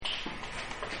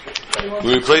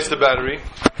We replaced the battery.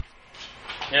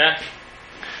 Yeah.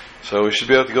 So we should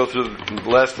be able to go through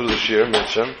last through this year,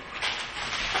 Mitzvah.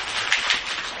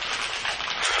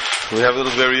 We have a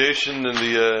little variation in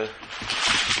the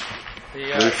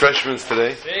refreshments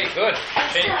today. Hey, good.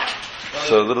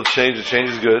 So a little change. The change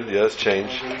is good. Yes,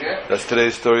 change. That's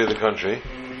today's story of the country.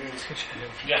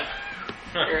 Yeah.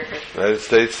 The United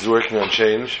States is working on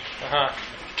change. Uh-huh.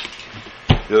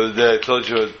 The other day I told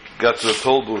you I got to a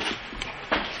toll booth.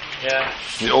 Yeah.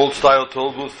 The old style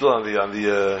toll booth, still on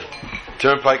the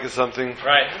turnpike or something.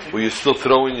 Right. Where you still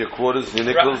throw in your quarters and your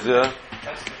nickels, yeah.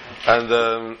 And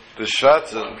the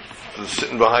Schwarzer is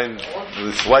sitting behind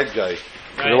this white guy.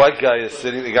 Right. And the white guy is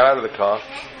sitting. He got out of the car,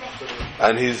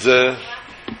 and he's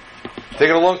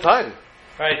taking a long time.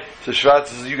 Right. So Schwarz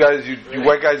says, "You guys, you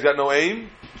white guys got no aim.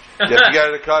 You have to get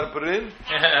out of the car to put it in."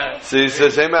 So he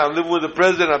says, "Hey man, I'm living with the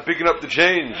president. I'm picking up the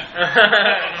change." I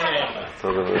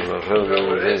don't know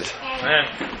what it is. Man.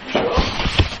 Oh,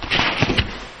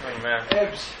 man.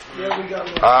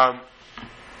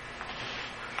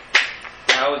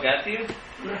 How was that to you?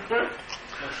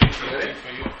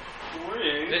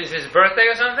 Is his birthday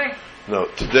or something? No,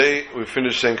 today we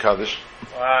finished St. Kaddish.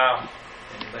 Wow.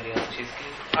 Anybody else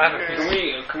cheesecake? I have a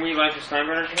piece. Can we light the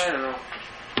Steinbrenner tonight or no?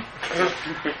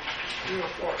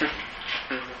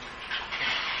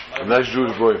 A nice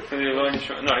Jewish boy. No, he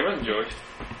wasn't Jewish.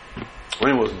 When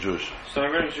he wasn't Jewish.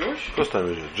 Steinbrenner's Jewish? Of course,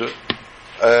 Steinbrenner is Jewish.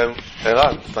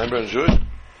 Eran, Steinbrenner is Jewish?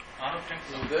 I don't think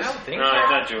so. I don't think No, so. he's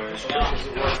not Jewish.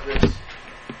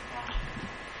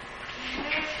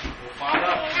 We'll find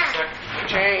out in a second.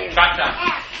 Change. Gotcha.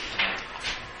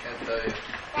 Can't tell you.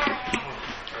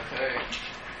 Okay.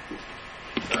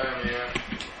 Sorry, man.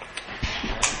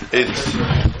 It's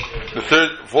the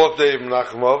fourth day of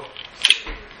Menachem Av.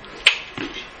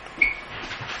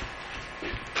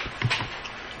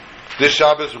 This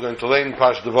Shabbos we're going to learn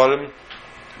Pash Devarim.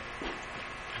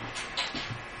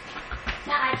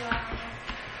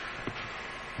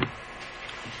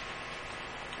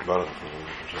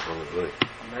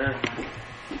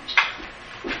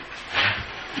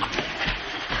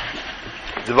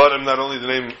 Devarim, not only the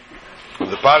name of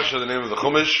the Parsha, the name of the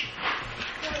Chumash.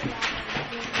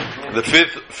 The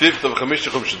fifth of Chamish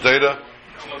Chumash Torah.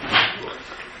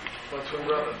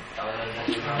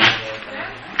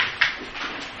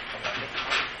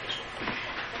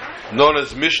 Known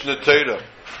as Mishnah Torah.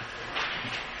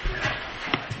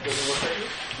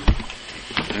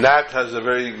 Nat has a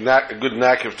good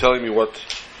knack of telling me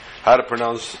how to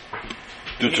pronounce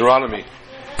Deuteronomy.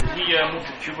 He moved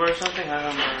to Cuba or something? I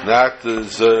don't know. Nat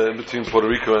is in between Puerto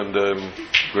Rico and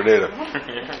Grenada.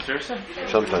 Seriously?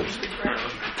 Sometimes.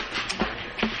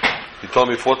 He told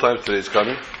me 4 times today he's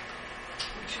coming.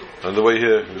 On the way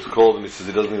here, he was called and he says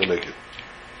he doesn't even make it.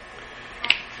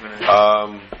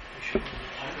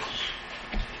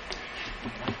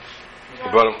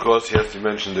 But of course, he has to be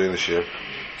mentioned during this year.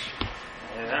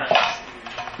 Yeah.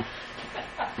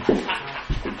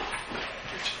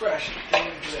 It's fresh.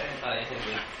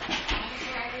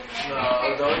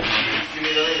 No, don't. Give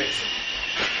me the remix.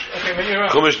 Okay, when you're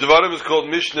Chumash Devarim is called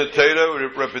Mishnah Torah,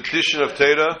 repetition of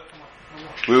Torah.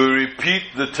 We will repeat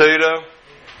the Torah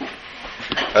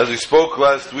as we spoke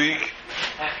last week.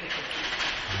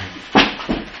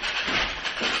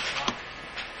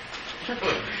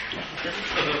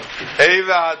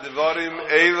 Eila HaDevarim,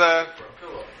 Eila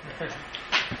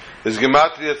is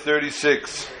Gematria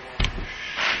 36.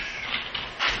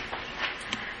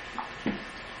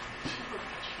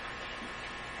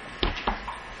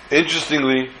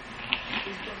 Interestingly,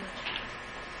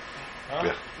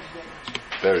 yeah,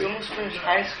 very. You almost finished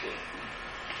high school.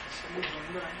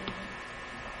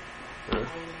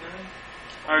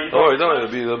 Oh, don't worry,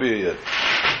 there'll be a yet.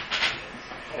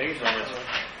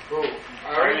 Bro,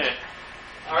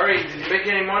 Ari, did you make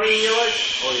any money in your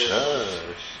life? Oh,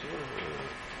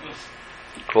 yeah.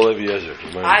 Call Eliezer.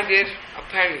 I did. A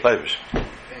penny. Faivish.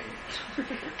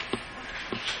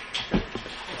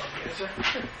 Yes, sir?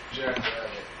 Jack,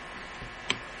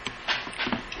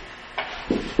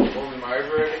 only my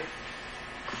already?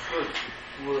 Good.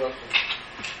 What else?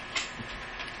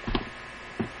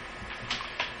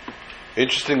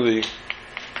 Interestingly,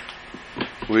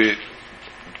 we're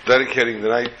dedicating the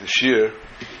night this year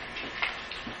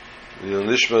the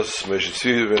Nishmas Moshe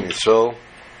Tzvi and Yisrael.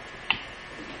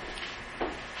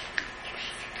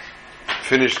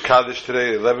 Finished Kaddish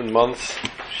today, 11 months.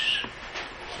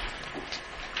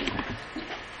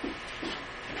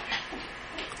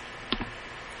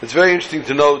 It's very interesting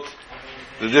to note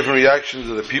the different reactions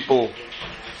of the people.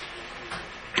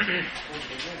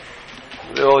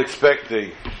 They all expect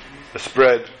a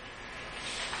spread.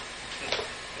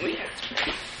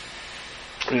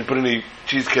 We didn't put any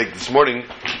cheesecake this morning,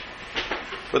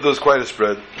 but there was quite a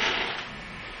spread.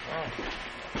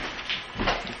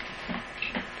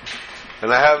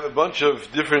 And I have a bunch of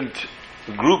different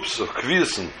groups of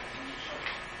kviyasim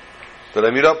that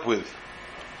I meet up with.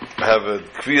 I have a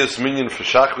kviyas minyan for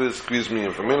shachris, kviyas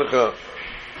minyan for mincha.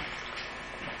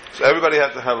 So everybody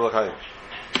had to have l'chaim.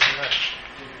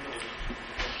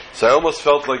 So I almost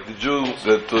felt like the Jew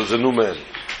that was a new man.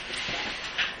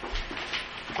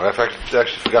 I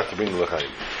actually forgot to bring the l'chaim.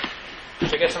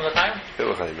 Did you get some l'chaim? Yeah,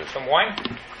 l'chaim, yes. Some wine?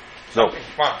 No,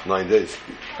 Wow. 9 days.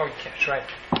 Oh, yeah, that's right.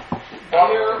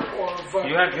 Beer or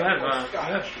You have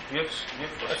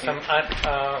Some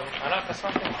arak or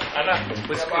something? Arak is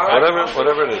whiskey.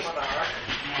 Whatever it is.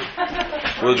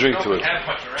 We'll drink to it.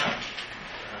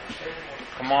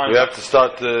 Come on. We have to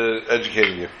start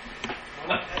educating you.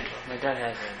 My dad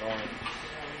has it. Going.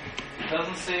 It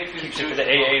doesn't say if you Keeps it for the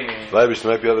AA meeting. Libraries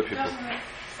might be other people.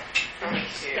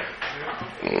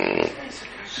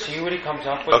 See what he comes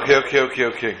up with.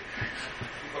 Okay.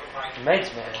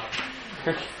 Meds, man.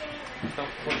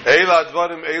 Eila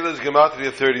Advarim, Eila's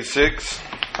Gematria 36.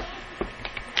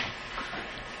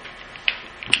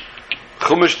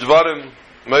 Chumash Dvarim,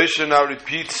 Moshe now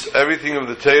repeats everything of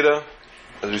the Torah.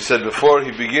 As we said before,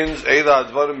 he begins, Eila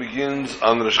Advarim begins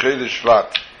on Rosh Chodesh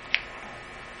Shvat.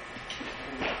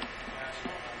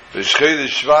 Rosh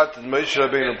Chodesh Shvat, and Moshe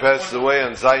Rabbeinu passes away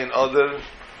on Zayin Adar.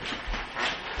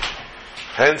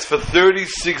 Hence, for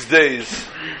 36 days,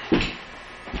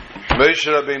 Moshe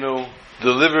Rabbeinu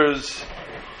delivers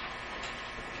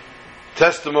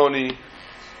testimony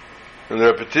in the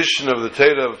repetition of the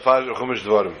Torah of Chumash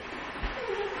Dvarim.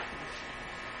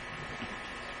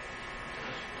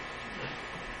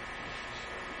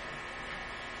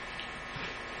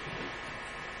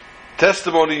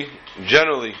 Testimony,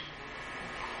 generally,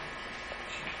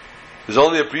 is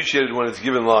only appreciated when it's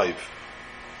given live.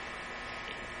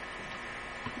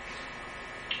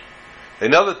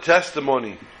 Another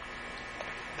testimony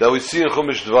that we see in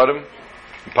Chumash Dvarim,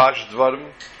 in Parashat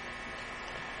Dvarim,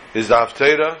 is the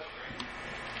Haftarah.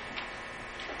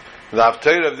 The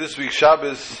Haftarah of this week's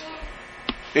Shabbos,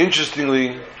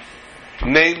 interestingly,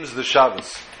 names the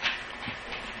Shabbos.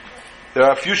 There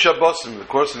are a few Shabbosim in the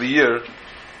course of the year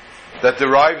that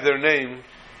derive their name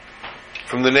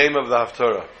from the name of the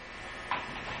Haftarah.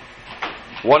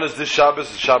 One is this Shabbos,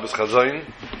 is Shabbos Chazayin,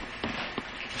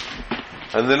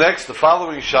 and the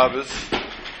following Shabbos,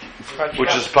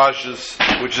 which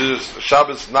is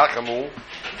Shabbos Nachamu,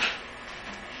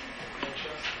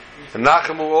 and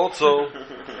Nachamu also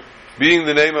being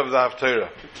the name of the Haftarah.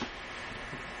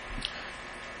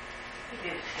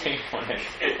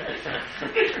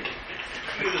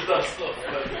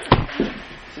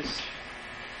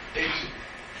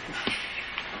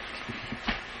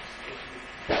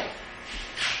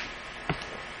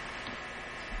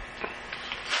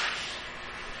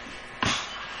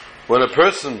 When a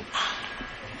person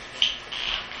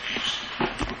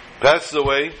passes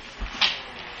away,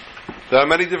 there are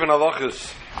many different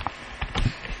halachas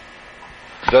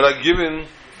that are given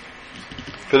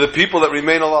for the people that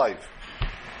remain alive.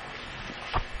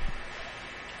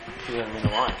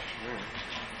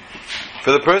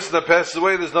 For the person that passes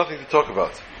away, there's nothing to talk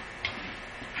about.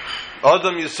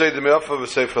 Adam, you say the me'afar, we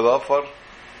say for the afar.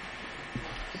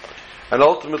 And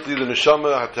ultimately the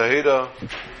neshama, hatahira,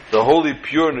 the holy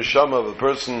pure neshama of the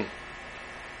person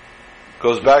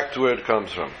goes back to where it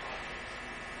comes from.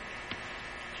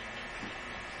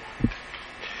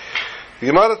 The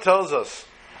Gemara tells us,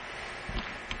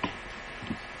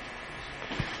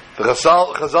 the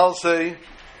Chazal say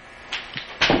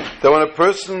that when a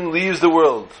person leaves the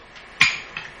world,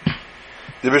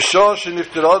 the B'shah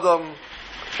sheniftir Adam,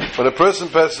 when a person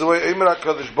passes away, Eimer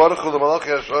HaKadosh Baruch Hu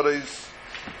l'Malachi HaShareis,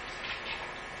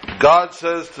 God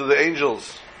says to the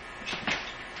angels,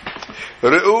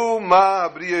 Re'u ma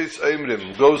habriyos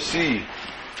eimrim, go see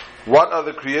what are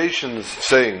the creations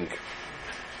saying.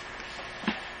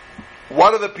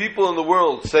 What are the people in the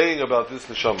world saying about this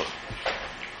neshama?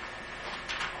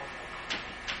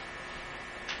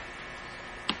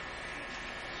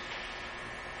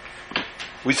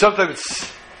 We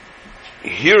sometimes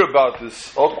hear about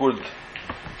this awkward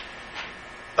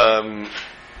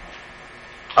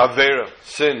avera,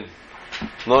 sin,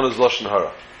 known as Lashon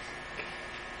Hara.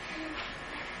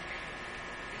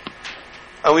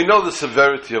 And we know the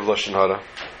severity of Lashon Hara.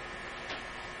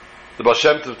 The Baal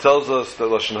Shem Tov tells us that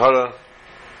Lashon Hara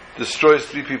destroys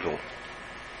 3 people.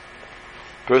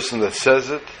 The person that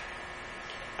says it,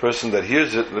 the person that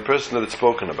hears it, and the person that it's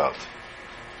spoken about.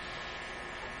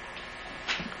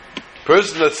 The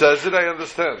person that says it, I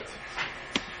understand.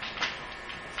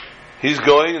 He's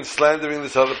going and slandering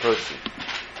this other person.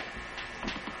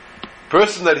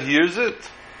 person that hears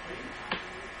it,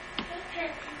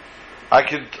 I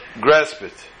can grasp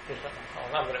it.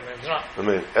 I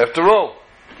mean, after all,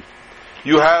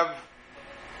 you have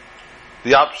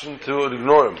the option to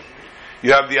ignore him.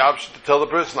 You have the option to tell the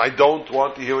person, I don't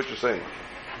want to hear what you're saying.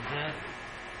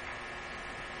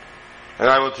 And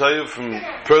I will tell you from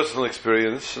personal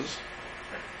experiences,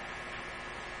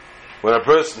 when a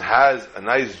person has a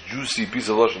nice juicy piece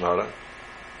of Lashon Hara,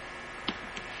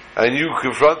 and you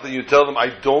confront them, you tell them, I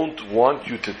don't want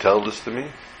you to tell this to me,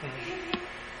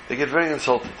 they get very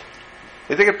insulted.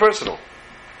 They take it personal.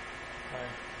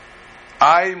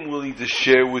 I'm willing to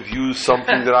share with you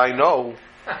something that I know,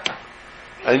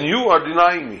 and you are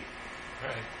denying me.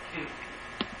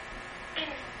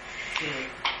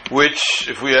 Which,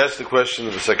 if we ask the question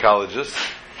of a psychologist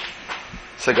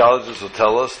will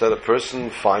tell us that a person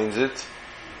finds it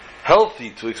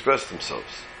healthy to express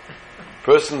themselves.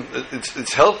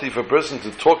 It's healthy for a person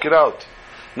to talk it out,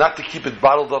 not to keep it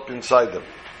bottled up inside them.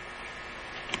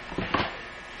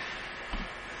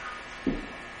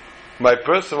 My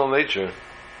personal nature,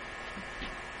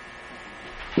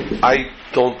 I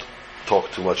don't talk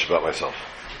too much about myself.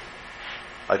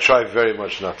 I try very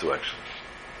much not to, actually.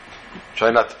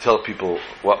 Try not to tell people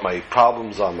what my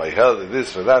problems are, my health,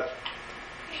 this or that.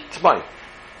 It's mine.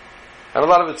 And a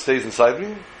lot of it stays inside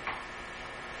me.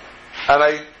 And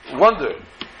I wonder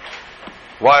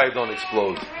why I don't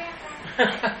explode.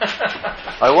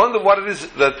 I wonder what it is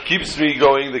that keeps me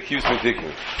going, that keeps me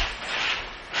ticking.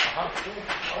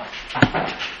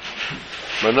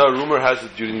 But no, rumor has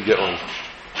it you didn't get one.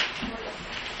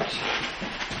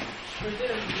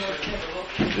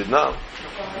 You did not.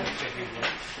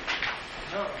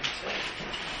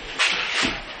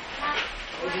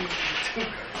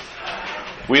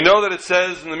 We know that it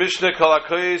says in the Mishnah, Kol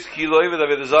HaKoyes Ki Lo Eved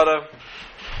Avodah Zarah.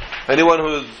 Anyone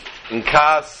who is in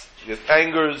kas, gets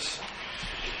angers,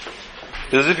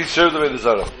 it's as if he served Avodah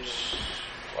Zarah.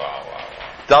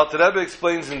 The Alter Rebbe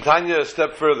explains in Tanya a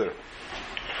step further.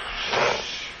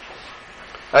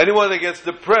 Anyone that gets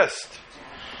depressed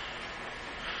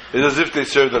is as if they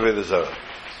served Avodah Zarah.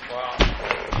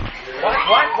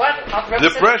 What?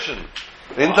 Depression.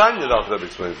 In Tanya, the Alter Rebbe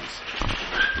explains this.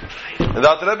 And the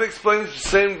Alter Rebbe explains the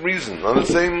same reason, on the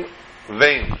same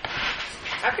vein.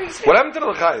 How can you say What happened to the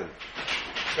L'chaim?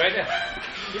 it's right there?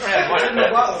 You don't have money.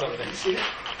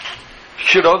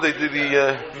 You know, they did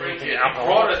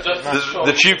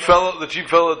the cheap fellow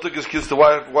that took his kids to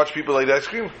watch people eat ice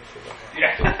cream.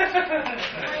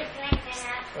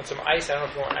 Want some ice? I don't know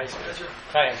if you want ice.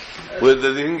 Chaim. Well,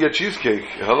 they didn't get cheesecake.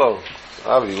 Hello,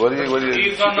 Avi. What do you?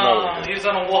 He's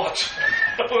on a watch.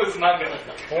 Who's not gonna?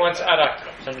 Who wants arak?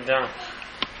 Send it down.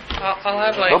 I'll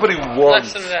have like Nobody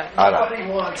wants less than that. arak. I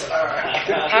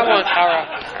want arak.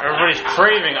 Everybody's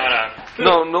craving arak.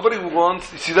 No, nobody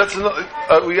wants. You see, that's another.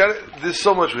 We got. There's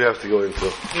so much we have to go into.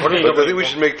 What do you? But I think we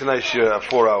should make tonight's year a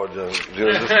 4-hour job.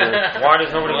 Why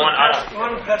does nobody want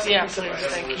arak? Yeah,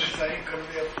 thank you.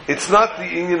 It's not the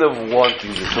union of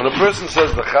wanting this. When a person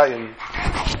says l'chaim,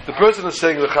 the person is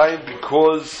saying l'chaim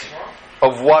because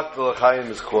of what the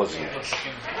l'chaim is causing.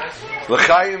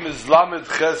 L'chaim is lamed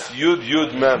ches yud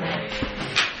yud mem.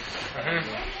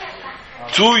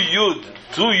 Two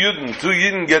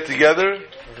yidden get together.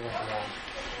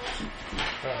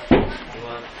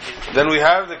 Then we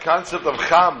have the concept of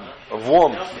cham, of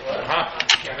warmth.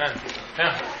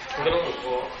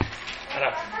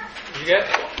 You get?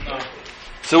 No.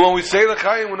 So when we say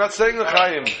l'chaim, we're not saying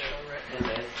l'chaim.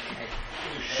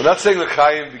 We're not saying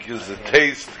l'chaim because of the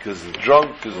taste, because of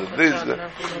drunk, because of this.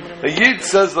 A yid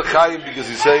says l'chaim because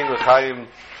he's saying l'chaim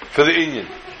for the inyan.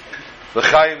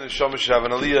 L'chaim, the shomash have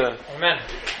an aliyah. Amen.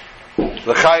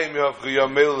 L'chaim, you have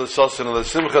chiyam meil, l'sosin, and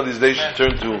l'simcha. These days should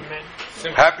turn to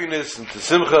happiness and to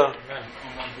simcha.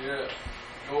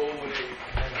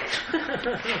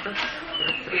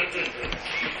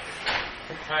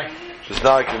 Just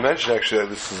now I can mention, actually,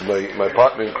 this is my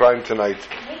partner in crime tonight.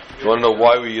 You want to know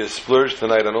why we splurged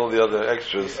tonight on all the other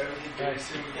extras?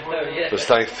 It was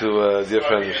thanks to dear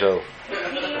friend Michelle.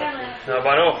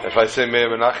 If I say Meir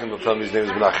Menachem, they'll tell me his name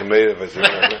is Menachem Meir. If I say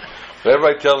Menachem, whenever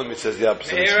I tell him, he says the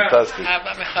opposite. It's fantastic.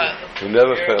 He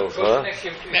never fails, huh?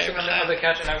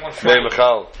 Meir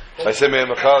Michal. If I say Meir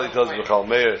Michal, he tells me Michal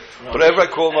Meir. Whenever I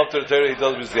call him up to the Torah, he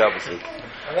tells me it's the opposite.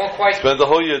 Spend the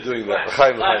whole year doing that.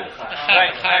 L'chaim,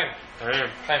 l'chaim.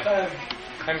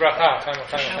 Chaim bracha.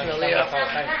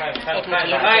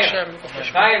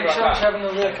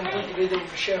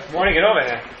 Morning, get over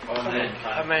here.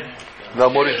 Amen. Now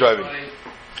Mori's driving.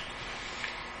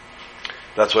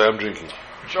 That's why I'm drinking.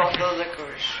 Chocolate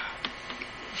licorice.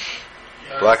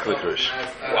 Black licorice.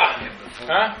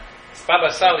 Huh? Baba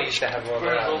Sally used to have all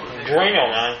that. Bueno,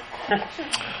 man.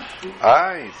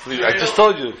 Aye, please. I just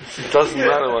told you. It doesn't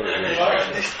matter what it is.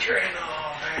 This train,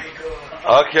 oh, very good.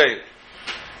 Okay.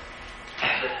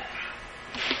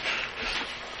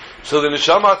 So the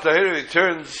Neshama Tahira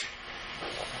returns.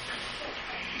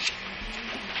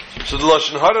 So the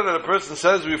Lashon Hara that a person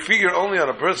says, we figure only on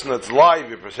a person that's live,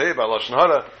 per se, by Lashon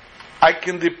Hara. I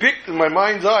can depict in my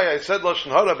mind's eye, I said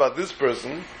Lashon Hara about this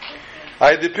person.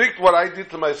 I depict what I did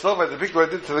to myself, I depict what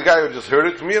I did to the guy who just heard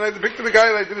it to me, and I depicted the guy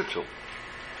that I did it to.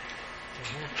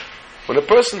 When a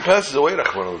person passes away,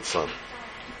 Rahman al-San,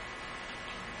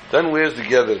 then where's the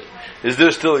gather? Is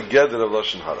there still a gather of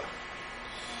Lashon Hara?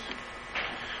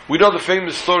 We know the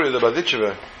famous story of the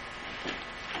Badicheva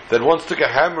that once took a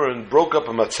hammer and broke up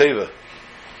a matzeva,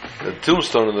 a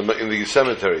tombstone in the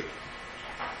cemetery.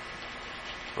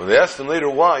 When they asked him later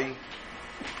why, he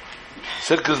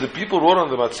said because the people wrote on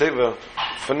the matzeva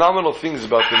phenomenal things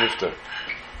about the nifter.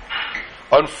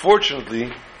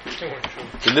 Unfortunately,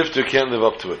 the nifter can't live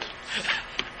up to it.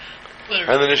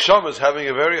 And the neshama is having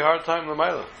a very hard time in the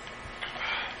Maila.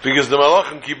 Because the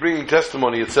malachim keep bringing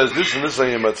testimony. It says this and this on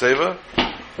your matzeva.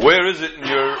 Where is it in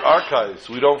your archives?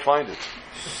 We don't find it.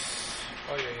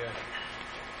 Oh, yeah.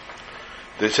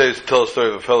 They tell a story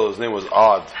of a fellow, his name was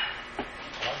Odd.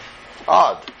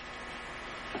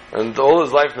 And all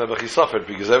his life he suffered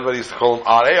because everybody used to call him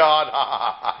Odd. Hey Odd,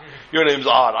 your name's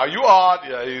Odd. Are you Odd?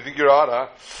 Yeah, you think you're Odd, huh?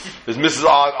 Is Mrs.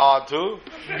 Odd too?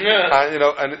 Yeah.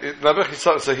 And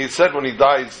so he said when he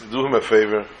dies, do him a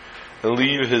favor and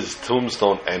leave his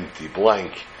tombstone empty,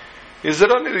 blank. He said,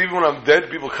 even when I'm dead,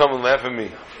 people come and laugh at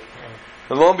me.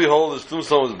 And lo and behold, his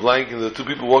tombstone was blank, and the two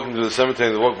people walking to the cemetery,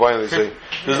 and they walk by and they say,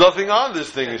 there's nothing on this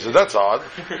thing. He said, that's odd.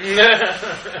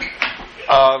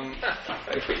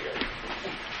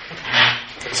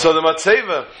 So the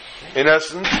matzeva, in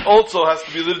essence, also has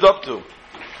to be lived up to.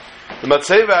 The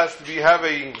matzeva has to have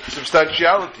a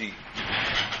substantiality.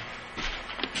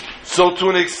 So to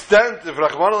an extent, if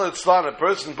Rahman al-Islam, a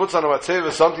person puts on a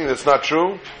matzeva something that's not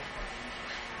true,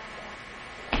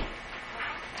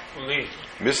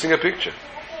 missing a picture.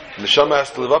 The neshama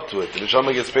has to live up to it. The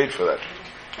neshama gets paid for that.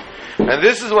 And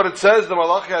this is what it says, the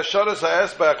Malachi Hasharas are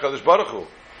asked by HaKadosh Baruch Hu.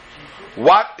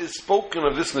 What is spoken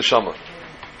of this neshama?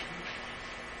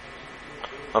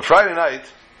 On Friday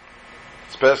night,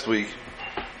 this past week,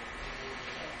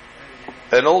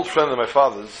 an old friend of my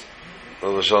father's,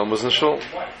 was in shul.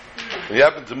 And he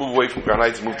happened to move away from Crown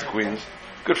Heights and move to Queens.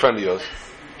 Good friend of yours.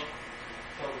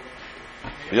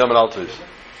 Yaman Altis.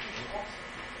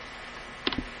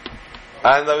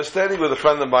 And I was standing with a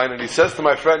friend of mine, and he says to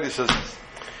my friend, he says,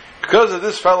 because of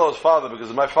this fellow's father,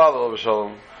 because of my father, Ov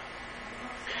Shalom,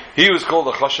 he was called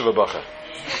a Choshev Abacha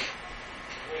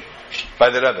by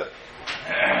the Rebbe.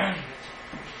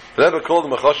 The Rebbe called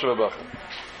him a Choshev Abacha.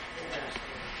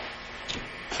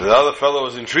 So the other fellow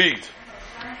was intrigued.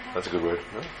 That's a good word.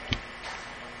 No?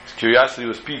 His curiosity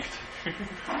was piqued.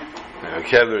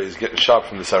 Vocabulary is getting sharp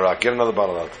from this Iraq. Get another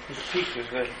bottle out. His peak was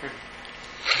good.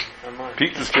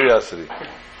 Piqued his curiosity.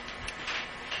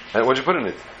 And what'd you put in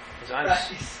it? It's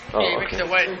ice. Oh, You mix okay. it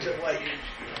white.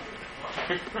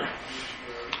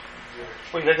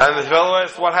 And the fellow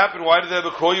asked, what happened? Why did they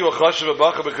ever call you a Choshev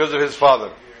Abacha? Because of his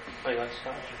father.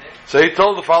 So he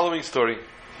told the following story.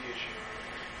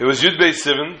 It was Yud Beis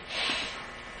Sivan,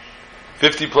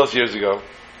 50 plus years ago.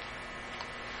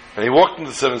 And he walked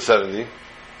into 770,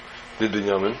 did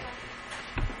Binyamin,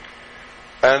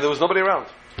 and there was nobody around.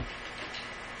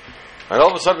 And all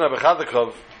of a sudden, Rabbi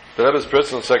Chadakov, the Rebbe's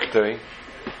personal secretary,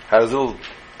 had his little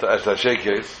attaché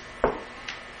case,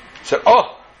 said,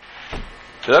 oh,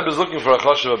 the Rebbe is looking for a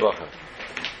Choshev Abacha.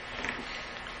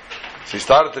 So he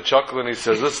started to chuckle and he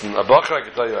says, listen, Abacha I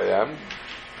can tell you I am.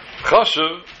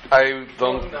 Choshev, I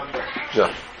don't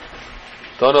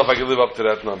know if I can live up to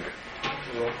that number.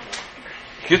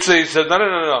 Kitzah, he said,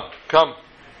 no, come.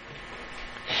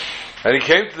 And he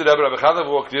came to the Rebbe, Rabbi Chadakov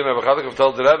walked in, Rabbi Chadakov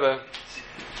told the Rebbe,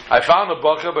 I found a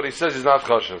Bacha, but he says he's not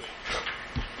Choshev.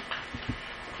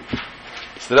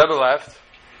 So the Rebbe left.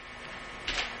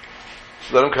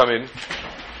 Let him come in.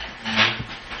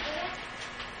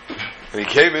 And he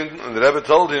came in, and the Rebbe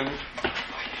told him,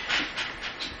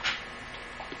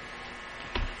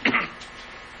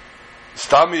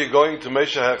 Stami, you're going to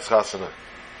Mesha Hecht's Chasana.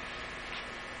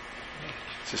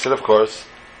 So he said, of course.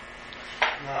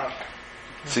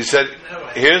 So he said,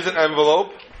 here's an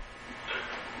envelope,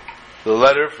 the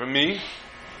letter from me,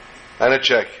 and a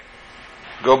check.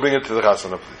 Go bring it to the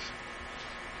Chasana, please.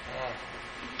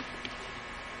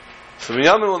 So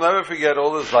Binyamin will never forget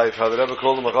all his life how the Rebbe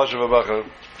called him a Choshev Abacha,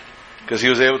 because he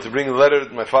was able to bring a letter,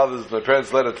 my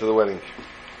parents' letter to the wedding.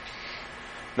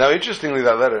 Now, interestingly,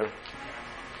 that letter,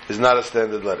 is not a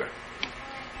standard letter.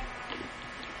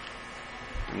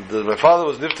 My father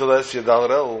was nifta last year,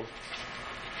 Dalarel.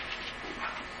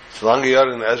 So long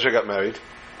and Ezra got married,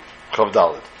 Chav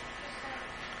Dalet.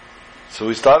 So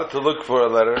we started to look for a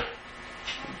letter,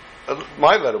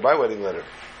 my wedding letter.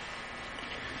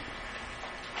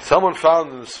 Someone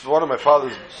found in one of my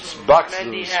father's boxes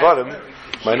of Svarim,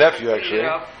 my nephew actually,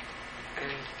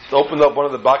 opened up one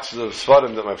of the boxes of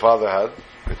Svarim that my father had.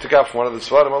 I took out from one of the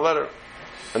Svarim a letter,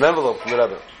 an envelope from the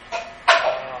Rebbe.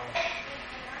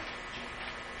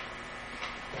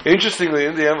 Interestingly,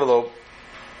 in the envelope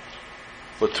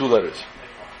were 2 letters.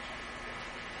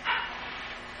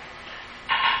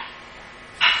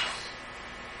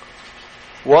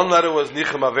 One letter was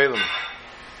Nichem Avelim.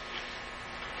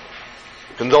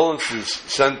 Condolences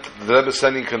sent, the Rebbe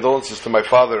sending condolences to my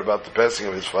father about the passing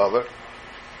of his father.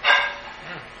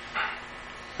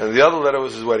 And the other letter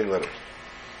was his wedding letter.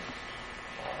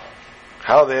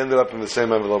 How they ended up in the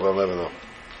same envelope, I'll never know.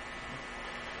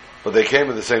 But they came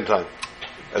at the same time,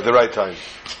 at the right time.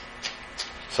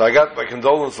 So I got my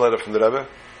condolence letter from the Rebbe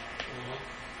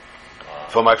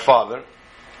for my father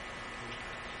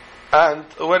and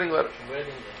a wedding letter.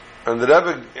 And the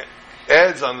Rebbe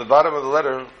adds on the bottom of the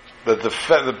letter that the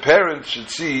parents should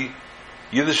see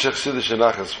Yiddish Chassidus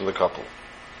Nachas from the couple.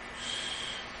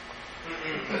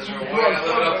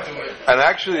 And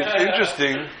actually, it's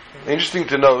interesting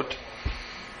to note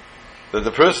that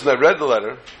the person that read the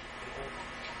letter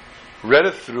read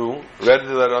the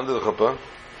letter under the chuppah,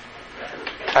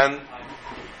 and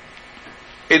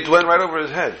it went right over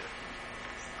his head.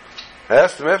 I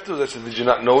asked him afterwards, I said, did you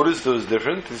not notice it was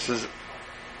different? He says,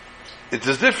 it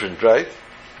is different, right?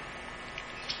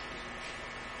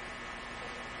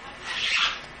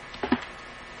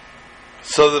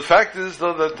 So the fact is,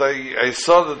 though, that I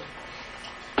saw that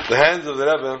the hands of the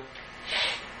Rebbe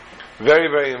very,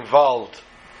 very involved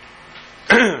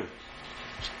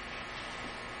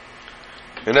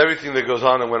in everything that goes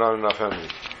on and went on in our family.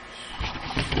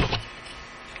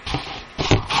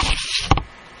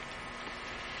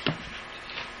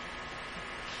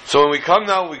 So when we come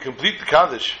now, we complete the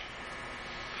Kaddish.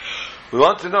 We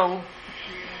want to know,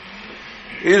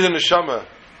 is a neshama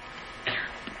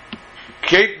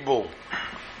capable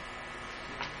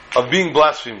of being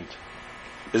blasphemed?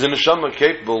 Is a neshama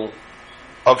capable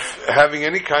of having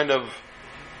any kind of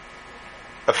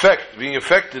effect, being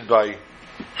affected by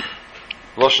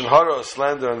lashon hara or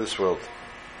slander in this world?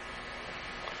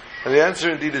 And the answer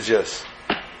indeed is yes.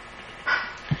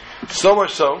 So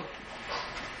much so,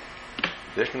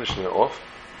 the air conditioner off?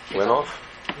 Went off?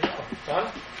 No,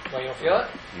 on? Why, you don't feel it?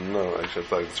 No, actually I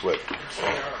thought it's wet.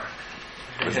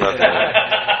 It's not.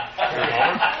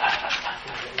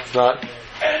 It's not.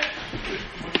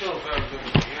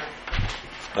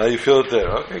 You feel it there.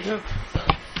 Okay, good.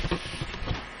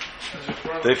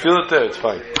 They feel it there. It's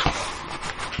fine.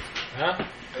 Huh?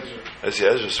 I see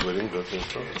Ezra sweating, but it's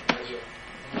fine.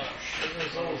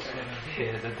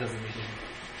 Yeah, that doesn't mean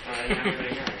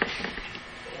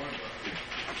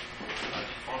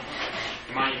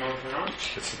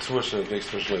It's too much. It makes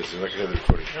too much noise. You're not going to have the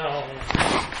recording. No.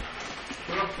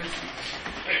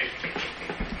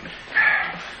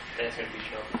 That's going to be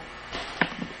trouble.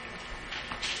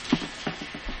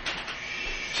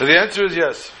 So the answer is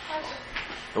yes.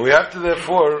 And we have to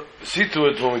therefore see to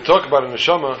it when we talk about a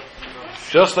neshama,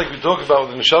 just like we talk about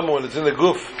with the neshama when it's in the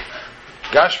guf,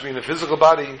 gashmi, in the physical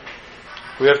body,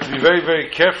 we have to be very, very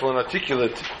careful and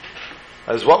articulate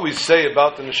as what we say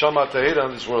about the neshama tahira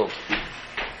in this world.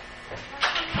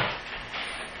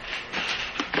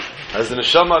 As the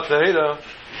neshama tahira,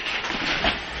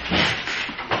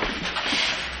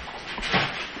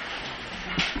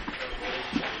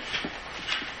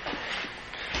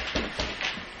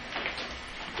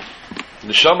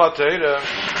 neshama tahira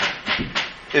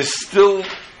is still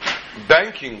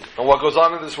banking on what goes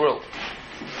on in this world.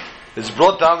 It's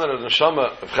brought down that a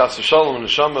neshama, if chas v'shalom, a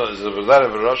neshama is of that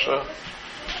of a Russia,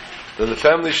 then the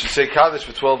family should say Kaddish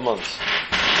for 12 months.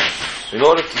 In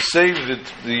order to save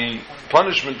the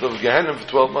punishment of Gehenna for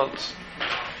 12 months.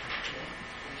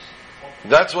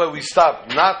 That's why we stop,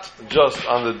 not just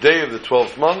on the day of the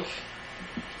 12th month,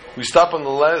 we stop on the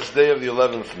last day of the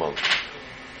 11th month.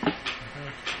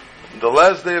 The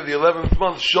last day of the 11th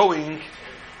month showing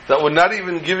that we're not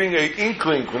even giving an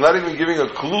inkling, we're not even giving a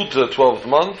clue to the 12th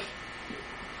month,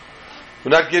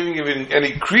 we're not giving even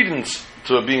any credence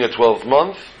to it being a 12th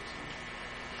month,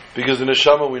 because the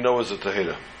neshama we know is a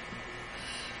tahira.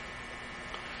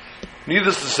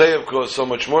 Needless to say, of course, so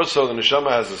much more so, the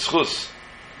neshama has a schus,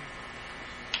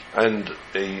 and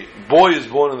a boy is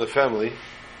born in the family,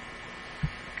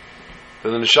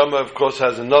 then the neshama, of course,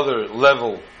 has another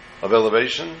level of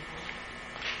elevation,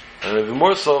 and even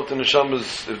more so if the neshama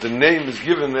if the name is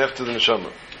given after the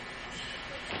neshama.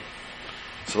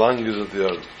 So long as it's the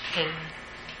other.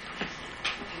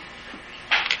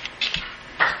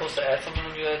 Supposed to add something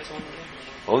when you add something?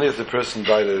 Only if the person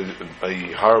died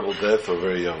a horrible death or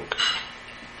very young.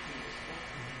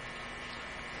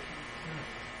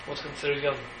 What's considered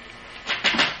young?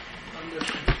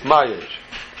 My age.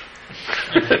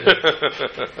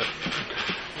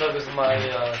 No, because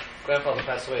my grandfather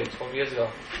passed away 12 years ago.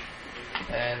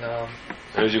 And,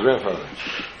 Who's your grandfather?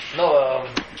 no,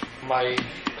 my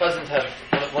cousins have,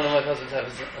 one of my cousins have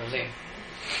his name.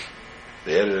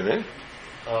 They added it in?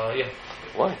 Yeah.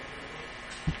 Why?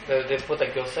 They put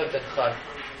like Yosef and Chai,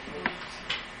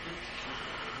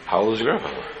 How old was your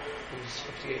grandfather? who's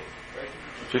 58.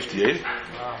 58?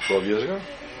 12 years ago?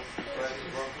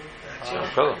 That's young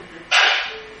fellow.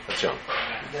 That's young.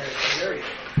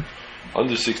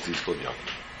 Under 60 is called young.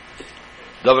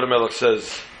 David Melech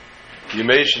says,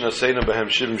 Yimei shenaseinu behem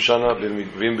shivim shana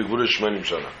v'im begvura shmanim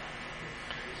shana.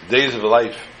 The days of a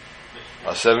life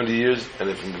are 70 years, and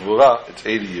if in Gvura, it's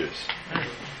 80 years.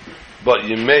 But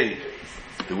Yimei,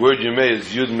 the word Yimei is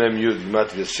Yud Mem Yud,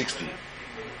 Yimati is 60.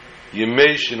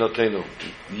 Yimei shenateinu,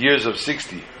 years of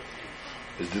 60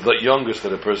 is the youngest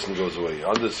that a person goes away.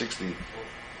 Under 60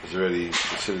 is already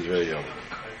considered very young.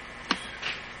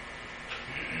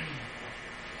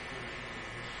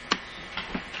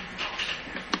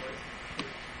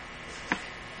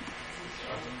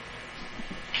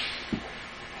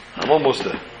 I'm almost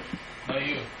there. No,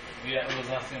 you. I was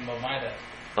asking about my dad.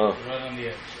 Oh, Right on the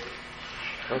edge.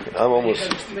 okay. I'm almost.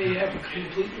 May you have a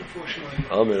complete, unfortunately.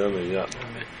 Amen, yeah.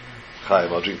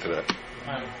 Chaim, I'll drink to that.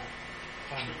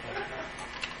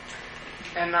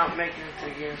 And not making it to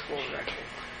the Guinness World Record.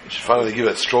 You should finally give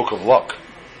that stroke of luck.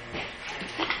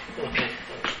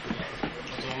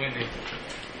 So windy.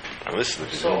 I'm listening.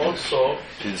 So also,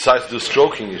 If you decide to do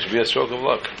stroking, it should be a stroke of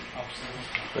luck.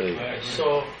 There you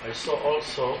go. I saw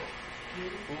also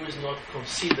who is not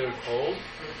considered old,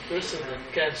 person that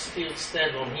can still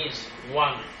stand on his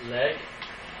one leg.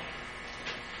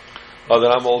 Oh,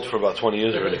 then I'm old for about 20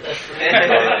 years already.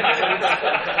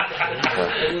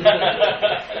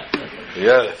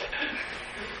 Yeah.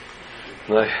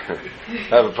 I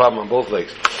have a problem on both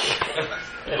legs.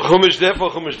 Chumash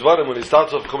Dvarim, when he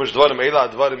starts off Chumash Dvarim,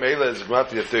 Eila is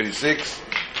Gmati 36.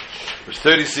 There's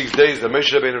 36 days that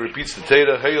Moshe Rabbeinu repeats the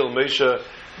Torah. Heil Moshe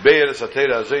Be'eres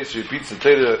HaTorah Hazeh, he repeats the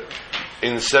Torah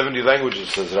in 70 languages,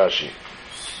 says Rashi.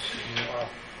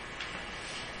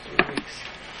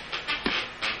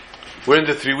 We're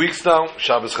into 3 weeks now.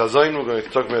 Shabbos Chazayin, we're going to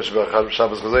talk about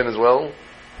Shabbos Chazayin as well.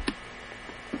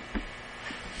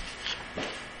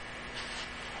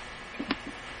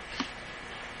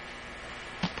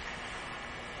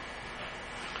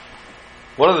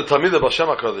 One of the Talmidei Baal Shem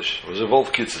HaKadosh was a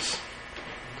Wolf Kitzes.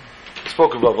 I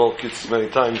spoke about Wolf Kitzes many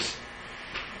times.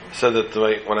 I said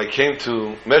that when I came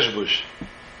to Mezhebush,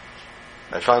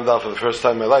 I found out for the first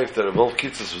time in my life that a Wolf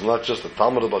Kitzes was not just a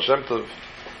Talmud of Baal Shem Tov,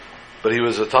 but he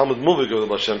was a Talmud Muvik of the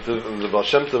Baal Shem Tov, and the Baal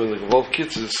Shem Tov and the Wolf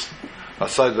Kitzes are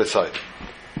side by side.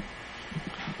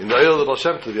 In the Eil of the Baal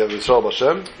Shem Tov, you have Yisrael Baal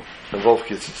Shem and Wolf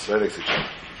Kitzes right next to each other.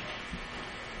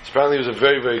 So apparently he was a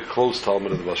very, very close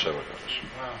Talmud of the Baal Shem HaKadosh.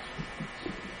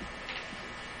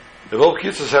 The Wolf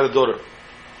Kitzes had a daughter.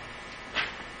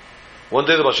 One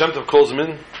day the Baal Shem Tov calls him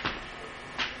in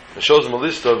and shows him a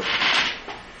list of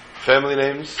family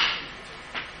names.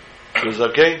 He says,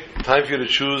 okay, time for you to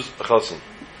choose a chassan.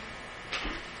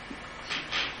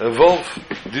 And Wolf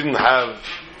didn't have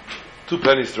 2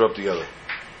 pennies to rub together.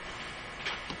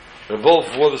 And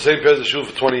Wolf wore the same pairs of shoes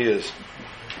for 20 years.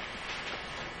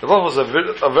 The Wolf was a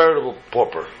veritable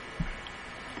pauper.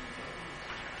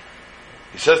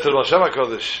 He says to the Baal Shem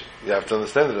HaKadosh, you have to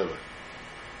understand it, Rebbe,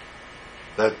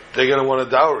 that they're going to want a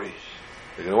dowry.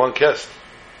 They're going to want kest.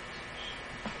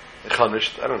 I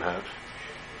don't have.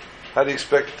 How do you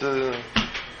expect to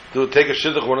take a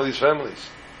shidduch one of these families?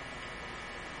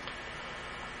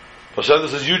 Baal Shem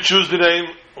says, you choose the name,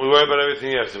 we worry about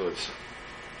everything afterwards.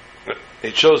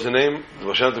 He chose the name, the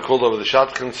Baal Shem called over the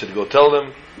Shadchan, said, go tell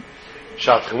them.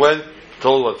 Shadchan went,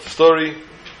 told what's the story.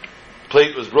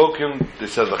 Plate was broken, they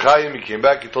said l'chaim, he came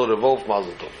back, he told the Wolf,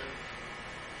 Mazel Tov.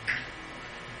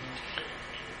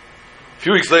 A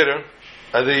few weeks later,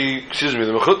 the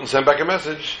Mechutin sent back a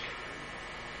message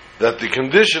that the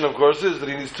condition, of course, is that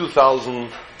he needs 2,000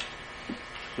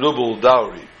 ruble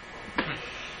dowry.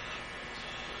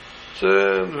 It's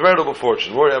a veritable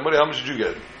fortune. How much did you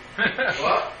get?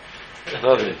 What?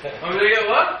 Nothing. I'm gonna get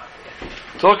what?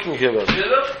 Talking here about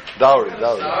Shidduch? dowry.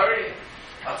 Sorry.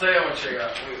 I'll tell you how much I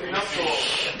got.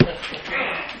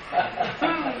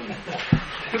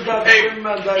 Alright,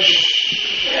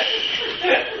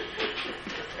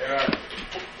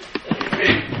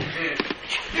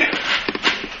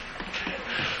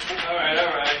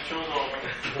 show's over.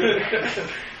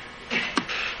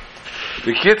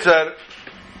 The Kitzur,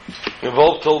 the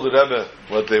Wolf told the Rebbe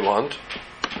what they want.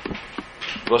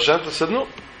 Baal Shem Tov said no.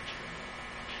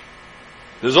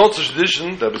 There's also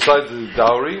tradition that besides the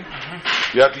dowry,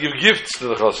 you have to give gifts to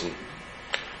the Chassan.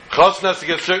 Chassan has to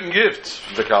get certain gifts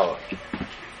from the Kala.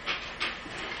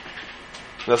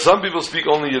 Now some people speak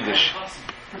only Yiddish.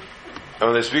 And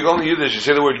when they speak only Yiddish, you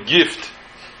say the word gift.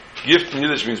 Gift in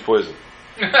Yiddish means poison.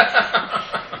 So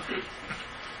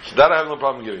that I have no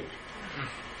problem giving.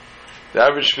 The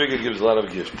average figure gives a lot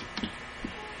of gift.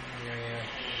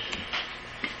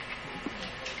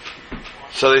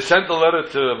 So they sent a letter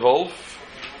to Wolf,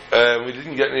 and we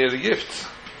didn't get any of the gifts.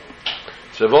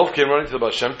 So Wolf came running to the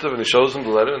Baal Shem Tov, and he shows him the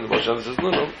letter, and the Baal Shem Tov says,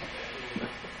 no.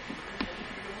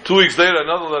 2 weeks later,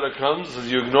 another letter comes,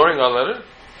 says, you're ignoring our letter?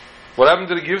 What happened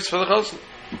to the gifts for the Chassan?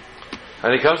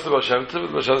 And he comes to the Baal Shem Tov, and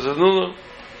the Baal Shem Tov says, no.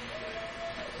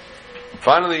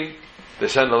 Finally, they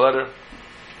send a letter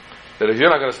that if you're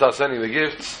not going to start sending the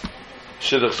gifts,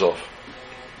 shidduch's off.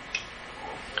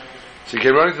 So he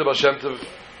came running to the Baal Shem Tov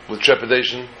with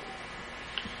trepidation,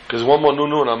 because one more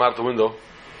and I'm out the window.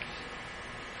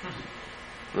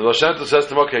 The Baal Shem Tov says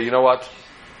to him, okay, you know what?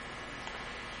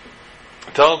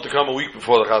 Tell him to come a week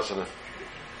before the Chasana.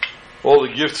 All the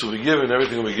gifts will be given,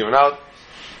 everything will be given out.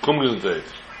 Kum gesundheit.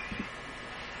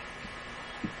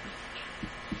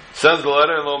 Sends the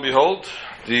letter, and lo and behold,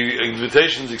 the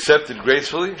invitation is accepted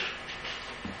gracefully.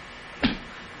 And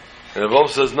the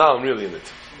Wolf says, now I'm really in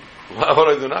it. What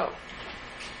do I do now?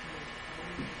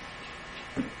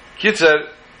 Kid said,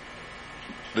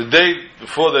 the day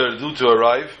before they're due to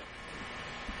arrive,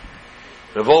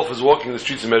 the Wolf is walking the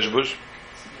streets of Mezhebush,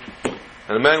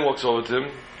 and a man walks over to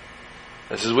him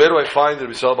and says, where do I find the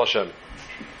Rebbe Baal Shem?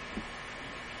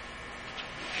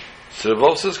 So the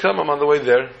Wolf says, come, I'm on the way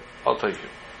there, I'll take you.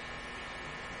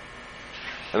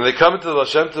 And they come into the Baal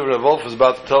Shem Tov, and the Wolf is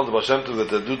about to tell the Baal Shem Tov that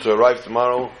they're due to arrive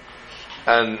tomorrow,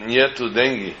 and yet to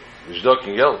dengi, Nishdok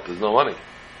Geld, there's no money.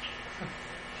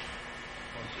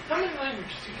 How many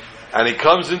languages do you know? And he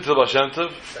comes into the Baal Shem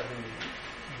Tov,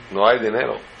 no hay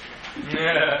dinero.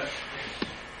 Yeah.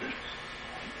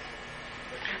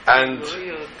 And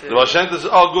the Baal Shem Tov says,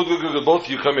 oh, good, both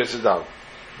of you come here, sit down.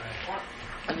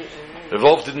 The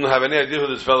Wolf didn't have any idea who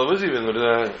this fellow was even.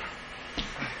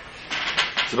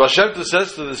 So Baal Shem Tov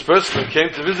says to this person who came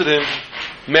to visit him,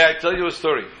 may I tell you a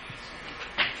story?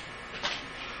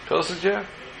 The fellow says, yeah.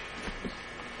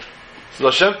 So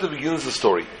Baal Shem Tov begins the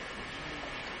story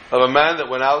of a man that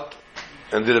went out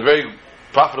and did a very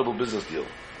profitable business deal.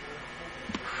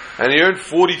 And he earned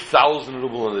 40,000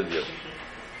 ruble on the deal,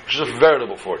 which is a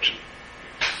veritable fortune.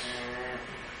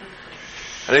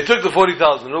 And he took the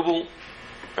 40,000 ruble,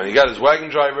 and he got his wagon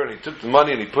driver, and he took the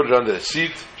money and he put it under his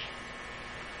seat,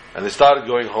 and they started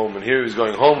going home. And here he was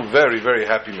going home, very, very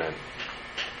happy man.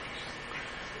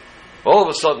 All of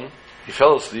a sudden, he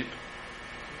fell asleep.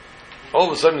 All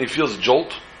of a sudden, he feels a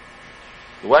jolt.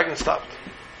 The wagon stopped.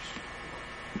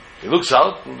 He looks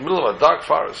out in the middle of a dark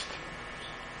forest.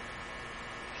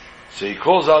 So he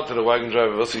calls out to the wagon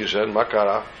driver, Vasi Yishen,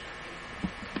 Makara.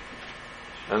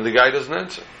 And the guy doesn't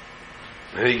answer.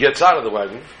 And he gets out of the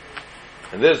wagon,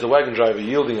 and there's the wagon driver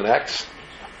yielding an axe.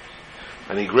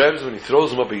 And he grabs him and he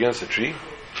throws him up against a tree.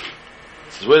 He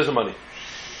says, where's the money?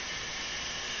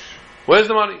 Where's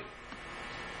the money?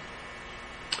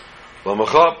 Well,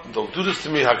 Machab, don't do this to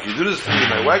me. How can you do this to me?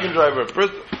 My wagon driver, a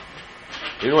person.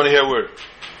 You don't want to hear a word.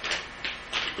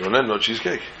 You don't have no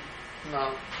cheesecake.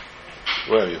 No.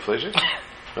 Where are you, Fleischer?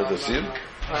 Went to see him?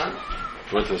 Huh?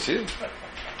 You went to see him?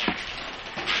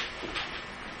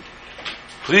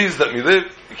 Please let me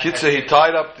live. The kid said he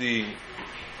tied up the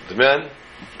man,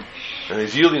 and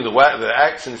he's yielding the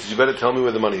axe, and he says, you better tell me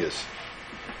where the money is.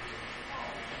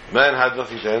 The man had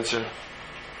nothing to answer.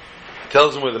 He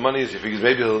tells him where the money is. He figures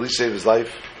maybe he'll at least save his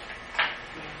life.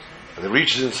 And he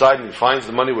reaches inside and he finds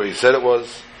the money where he said it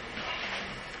was.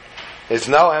 He says,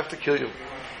 now I have to kill you.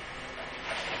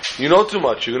 You know too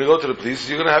much. You're going to go to the police.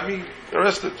 You're going to have me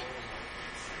arrested.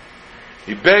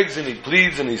 He begs and he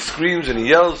pleads and he screams and he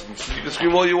yells. And says, you can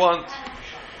scream all you want.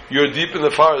 You're deep in the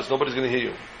forest. Nobody's going to hear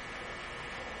you.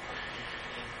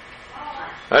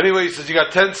 Anyway, he says, you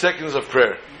got 10 seconds of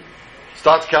prayer.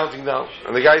 Starts counting down.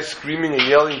 And the guy's screaming and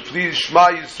yelling, please,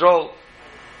 Shema Yisrael.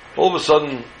 All of a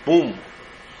sudden, boom,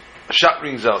 a shot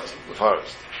rings out in the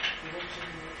forest.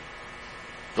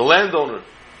 The landowner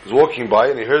was walking by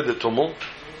and he heard the tumult.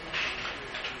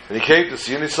 And he came to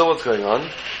see and he saw what's going on.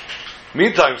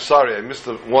 Meantime, sorry, I missed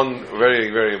one very,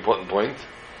 very important point.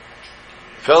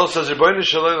 Fellow says, Rebbeinu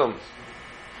Shalom,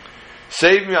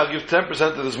 save me, I'll give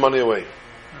 10% of this money away.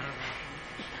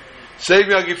 Save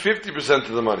me, I'll give 50%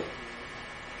 of the money.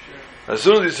 As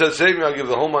soon as he said, save me, I'll give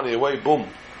the whole money away, boom.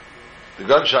 The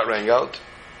gunshot rang out.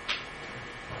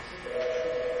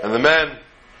 And the man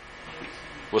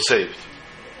was saved.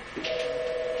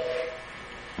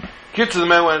 Kids, the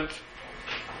man went,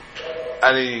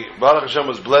 and he, Baruch Hashem,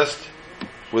 was blessed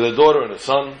with a daughter and a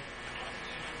son.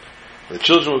 The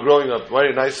children were growing up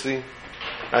very nicely.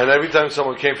 And every time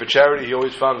someone came for charity, he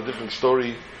always found a different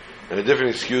story and a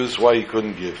different excuse why he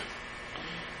couldn't give.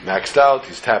 Maxed out,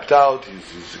 he's tapped out,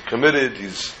 he's committed,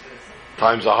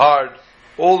 times are hard.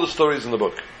 All the stories in the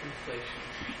book.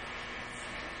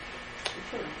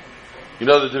 You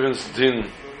know the difference between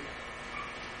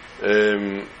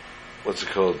what's it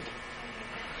called?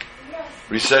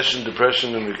 Recession,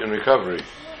 depression, and recovery.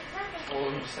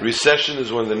 Recession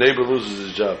is when the neighbor loses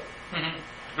his job.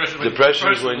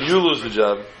 Depression is when you lose the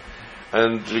job,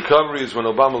 and recovery is when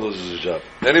Obama loses his job.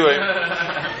 Anyway,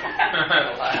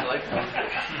 I like that.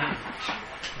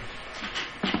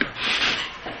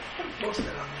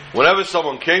 whenever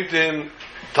someone came to him,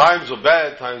 times were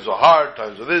bad, times were hard,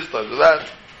 times were this, times were that.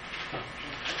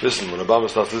 Listen, when Obama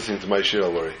starts listening to my shir,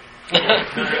 I'll worry.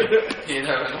 You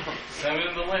never know. Send me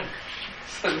the link.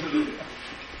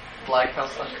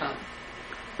 Blackhouse.com.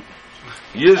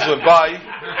 Years went by,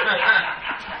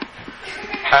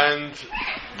 and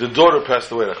the daughter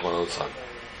passed away, Rahman al-San.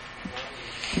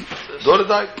 Daughter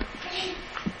died.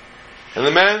 And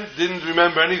the man didn't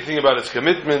remember anything about his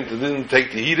commitment, and didn't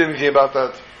take the heed anything about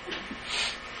that.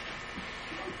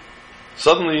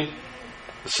 Suddenly,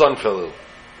 the son fell ill.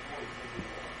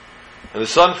 And the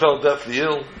son fell deathly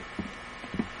ill,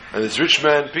 and this rich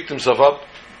man picked himself up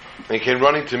and came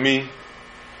running to me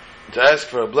to ask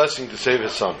for a blessing to save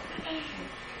his son.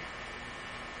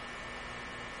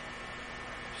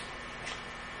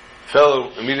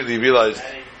 Fellow immediately realized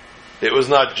it was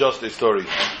not just a story.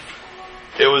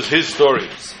 It was his story.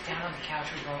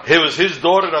 It was his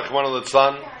daughter, Rahman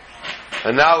al-San,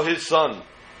 and now his son.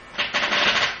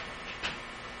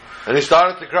 And he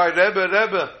started to cry, Rebbe,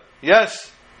 Rebbe,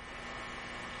 yes,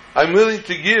 I'm willing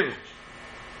to give.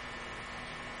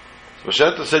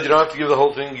 Moshe said you don't have to give the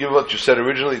whole thing, give what you said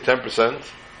originally, 10%,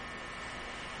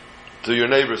 to your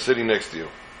neighbor sitting next to you.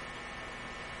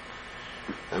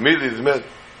 Immediately the man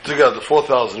took out the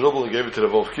 4,000 ruble and gave it to the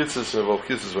Wolf Kitzes, and the Wolf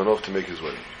Kitzes went off to make his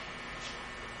wedding.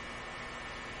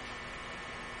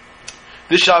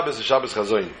 This Shabbos is Shabbos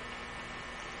Chazoin.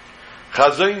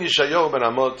 Chazoin Yeshayahu ben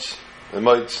Amot,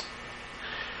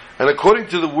 and according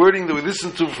to the wording that we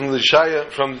listened to from the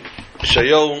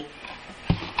Yeshayahu,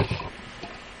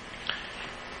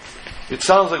 it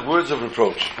sounds like words of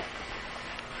reproach.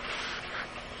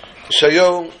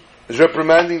 Yeshayahu is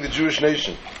reprimanding the Jewish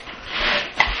nation.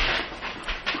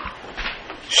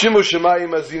 Shimu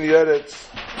Shemayim Azin Yeretz.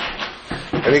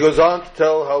 And he goes on to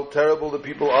tell how terrible the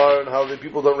people are and how the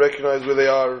people don't recognize where they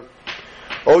are.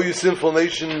 Oh, you sinful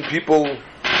nation, people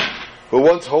who were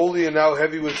once holy and now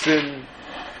heavy with sin.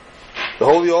 The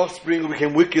holy offspring who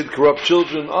became wicked, corrupt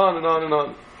children, on and on and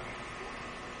on.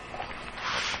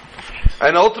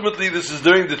 And ultimately this is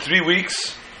during the 3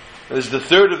 weeks. And this is the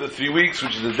third of the 3 weeks,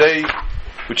 which is the day,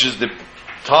 which is the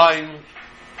time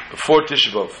before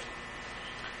Tisha B'Av.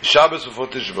 Shabbos before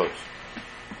Tisha B'Av.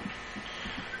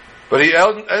 But he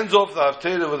ends off the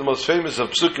Haftarah with the most famous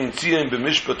of Psukim, Tzion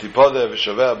b'mishpat tipadeh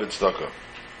v'shaveh b'tzedakah.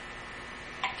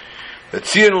 That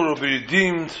Tzion will be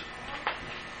redeemed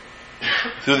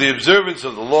through the observance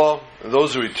of the law, and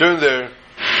those who return there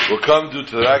will come due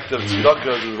to their act of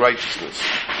tzedakah with righteousness.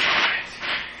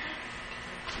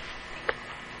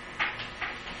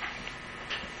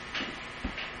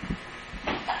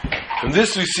 From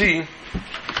this we see,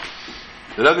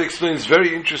 the Rebbe explains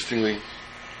very interestingly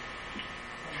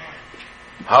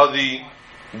how the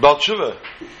Baal Tshuva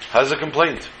has a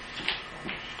complaint.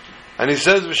 And he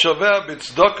says, V'shaveh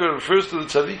b'tzedakah refers to the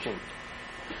tzaddikim.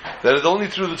 That it's only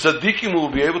through the tzaddikim we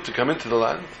will be able to come into the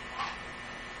land.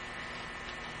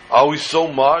 Are we so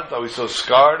marred? Are we so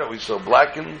scarred? Are we so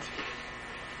blackened?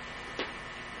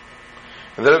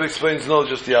 And the Rebbe explains, no,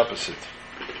 just the opposite.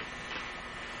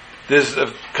 There's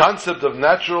a concept of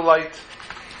natural light,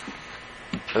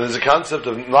 and there's a concept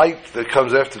of light that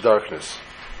comes after darkness.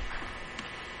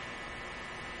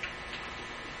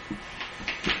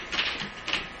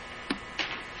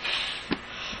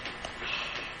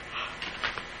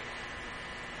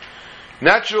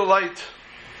 Natural light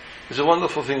is a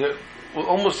wonderful thing. We'll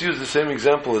almost use the same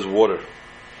example as water.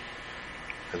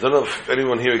 I don't know if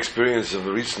anyone here experienced in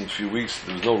the recent few weeks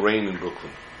there was no rain in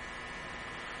Brooklyn.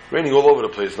 raining all over the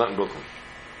place, not in Brooklyn.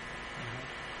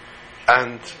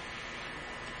 And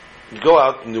you go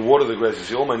out and you water the grass. You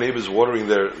see all my neighbors watering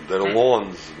their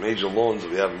lawns, major lawns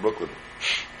that we have in Brooklyn.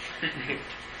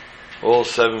 All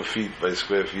 7 feet by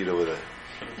square feet over there.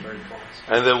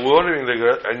 And they're watering the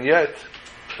grass, and yet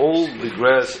all the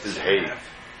grass is hay.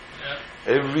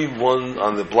 Everyone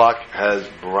on the block has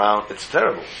brown. It's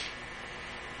terrible.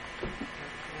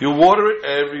 You water it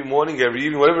every morning, every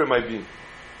evening, whatever it might be.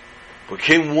 But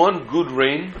came one good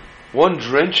rain, one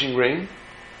drenching rain,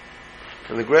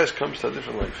 and the grass comes to a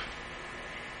different life.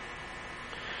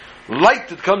 Light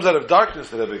that comes out of darkness,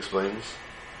 that Rebbe explains,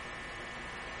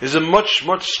 is a much,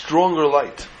 much stronger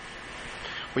light.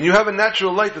 When you have a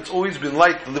natural light that's always been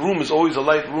light, the room is always a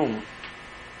light room.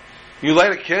 You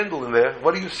light a candle in there,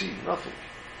 what do you see? Nothing.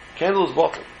 Candle is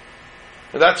bottled.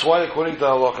 And that's why, according to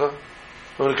halacha,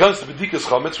 when it comes to B'dikas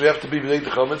Chametz, we have to be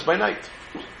B'dikas Chametz by night.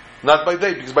 Not by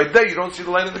day, because by day you don't see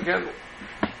the light of the candle.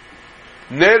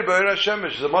 Ner B'Or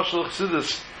HaShemesh is a mashal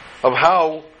chassidus of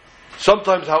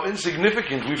sometimes how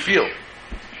insignificant we feel.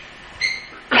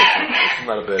 That's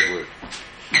not a bad word.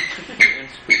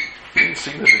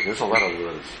 Insignificant, that's a lot of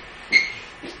words.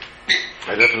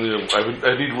 I definitely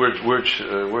I need word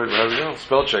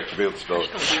spell check to be able to spell it.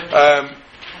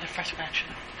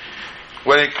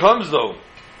 When it comes though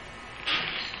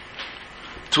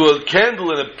to a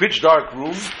candle in a pitch dark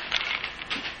room,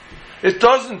 it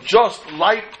doesn't just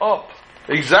light up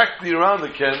exactly around the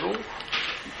candle,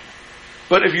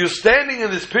 but if you're standing in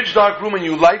this pitch dark room and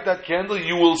you light that candle,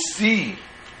 you will see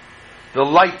the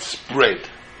light spread.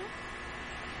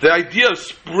 The idea of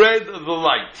spread the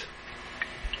light.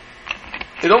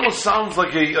 It almost sounds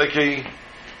like a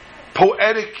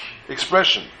poetic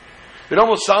expression. It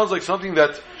almost sounds like something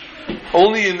that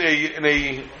only in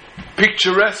a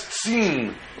picturesque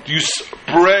scene do you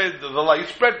spread the light. You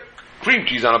spread cream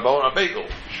cheese on a bagel.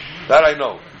 That I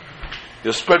know.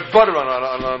 You spread butter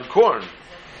on corn.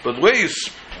 But what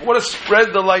does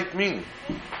spread the light mean?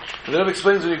 And then it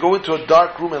explains when you go into a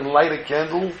dark room and light a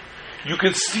candle, you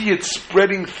can see it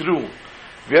spreading through.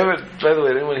 Have you ever, by the way,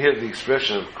 anyone hear the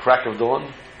expression of crack of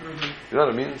dawn? Mm-hmm. You know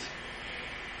what it means?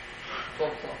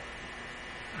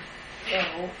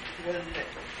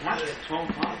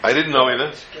 I didn't know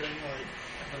either.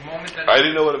 I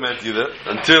didn't know what it meant either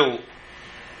until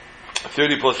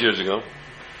 30 plus years ago.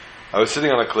 I was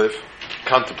sitting on a cliff,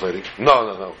 contemplating.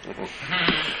 No.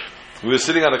 We were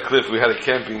sitting on a cliff. We got a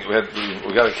camping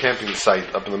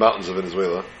site up in the mountains of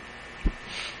Venezuela.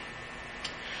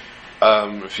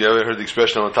 If you ever heard the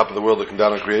expression, on top of the world looking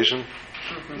down on creation,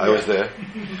 I was there.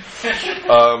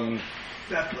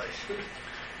 That place.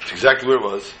 It's exactly where it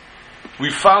was. We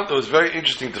found it was very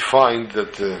interesting to find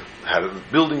that had a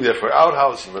building there for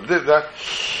outhouse and did that,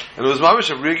 and it was mamish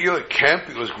a regular camp.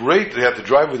 It was great. They had to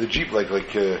drive with a jeep like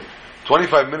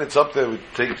 25 minutes up there. We'd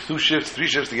take 2 shifts, 3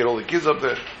 shifts to get all the kids up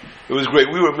there. It was great.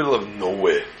 We were in the middle of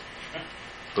nowhere,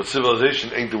 but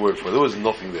civilization ain't the word for it. There was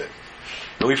nothing there.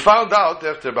 And we found out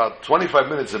after about 25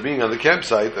 minutes of being on the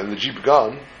campsite and the jeep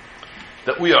gone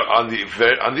that we are on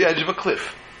the edge of a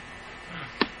cliff.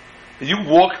 And you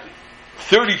walk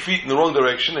 30 feet in the wrong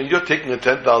direction and you're taking a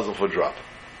 10,000 foot drop.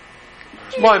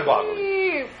 It's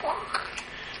mind-boggling.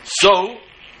 So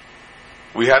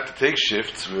we had to take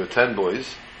shifts. We were 10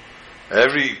 boys.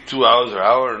 Every 2 hours or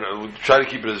hour, and we try to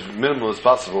keep it as minimal as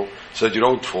possible so that you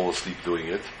don't fall asleep doing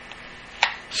it.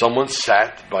 Someone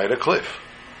sat by the cliff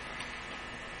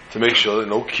to make sure that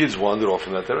no kids wandered off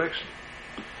in that direction.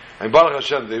 And Baruch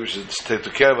Hashem, they should take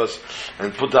care of us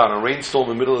and put down a rainstorm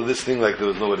in the middle of this thing like there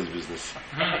was nobody's business.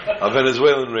 A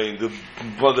Venezuelan rain, the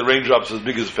raindrops as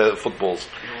big as footballs.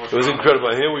 It was incredible.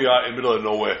 And here we are in the middle of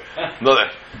nowhere.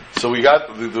 So we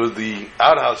got, the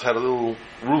outhouse had a little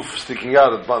roof sticking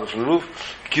out at the bottom from the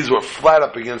roof. Kids were flat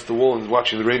up against the wall and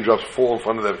watching the raindrops fall in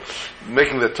front of them,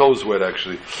 making their toes wet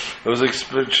actually. It was an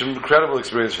incredible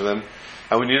experience for them.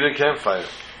 And we needed a campfire.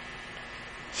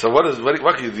 So what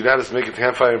can you do? You know how to make a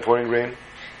campfire in pouring rain?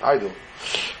 I do.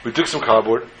 We took some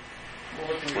cardboard.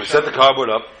 We set the cardboard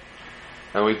up,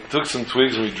 and we took some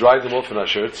twigs and we dried them off in our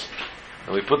shirts,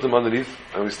 and we put them underneath,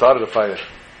 and we started a fire.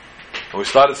 And we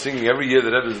started singing every year for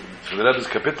the Rebbe's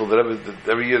kapitel.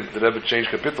 Every year the Rebbe changed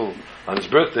kapitel on his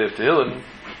birthday of Tehillim.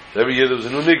 So every year there was a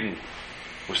new nigun.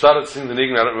 We started singing the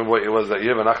nigun. I don't remember what it was that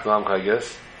year, V'nachnu Amcha, I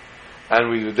guess. And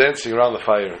we were dancing around the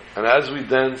fire. And as we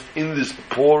danced in this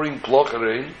pouring ploch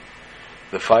rain,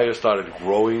 the fire started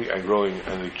growing and growing.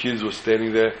 And the kids were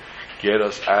standing there, get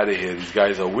us out of here. These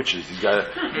guys are witches. These guys,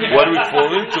 what do we fall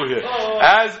into here?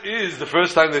 As is, the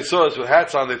first time they saw us with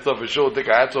hats on, they thought for sure we'll take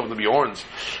our hats off to be horns.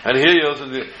 And here,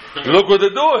 look what they're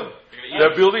doing.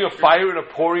 They're building a fire in a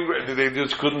pouring rain. They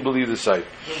just couldn't believe the sight.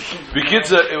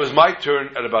 Bekitza, it was my turn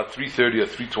at about 3:30 or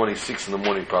 3:26 in the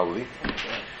morning probably.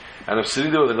 And I'm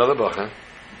sitting there with another bacha.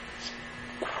 It's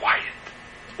quiet.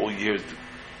 All years.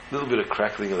 A little bit of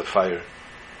crackling of the fire.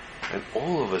 And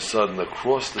all of a sudden,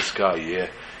 across the sky,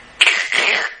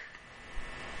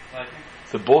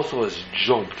 the both of us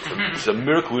jumped. It's a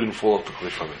miracle we didn't fall off the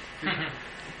cliff from it.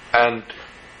 And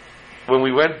when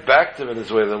we went back to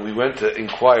Venezuela, we went to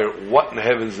inquire what in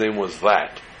heaven's name was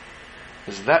that.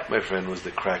 Because that, my friend, was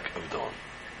the crack of dawn.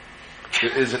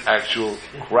 There is an actual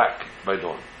crack by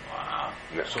dawn. Wow.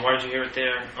 Yeah. So why did you hear it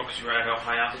there? Oh, because you were at a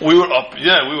high altitude? We were up,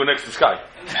 we were next to the sky.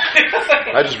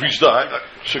 I just reached out, I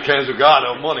shook hands with God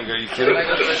all morning. Are you kidding?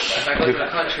 If I go to the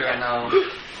country right now,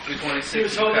 226.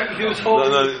 He was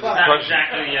holding No, his flag. Not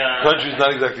exactly. Country's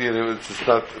not exactly it. It's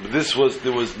not. But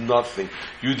there was nothing.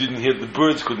 You didn't hear, the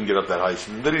birds couldn't get up that high.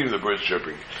 So not even the birds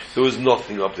chirping. There was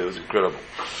nothing up there. It was incredible.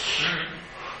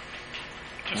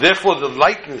 Therefore, the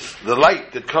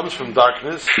light that comes from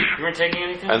darkness, You weren't taking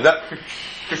anything? and that.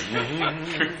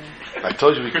 I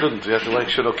told you we couldn't. We had to make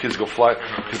sure no kids go fly,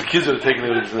 because the kids would have taken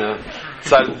it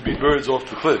decided to be birds off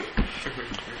the cliff.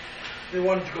 They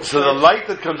wanted to go. So the light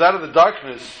that comes out of the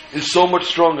darkness is so much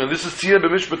stronger. And this is Tzia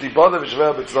b'mishpati bada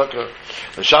v'shvei b'tzedakah.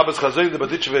 And Shabbos Chazoin, the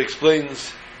Baditchever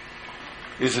explains,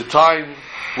 is a time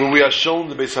where we are shown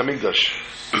the Beis Hamikdash.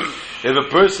 If a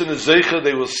person is Zeicha,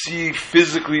 they will see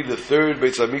physically the third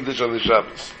Beis Hamikdash on the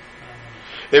Shabbos.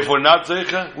 If we're not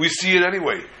Zeicha, we see it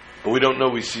anyway, but we don't know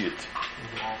we see it.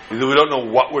 Either we don't know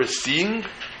what we're seeing,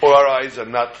 or our eyes are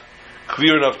not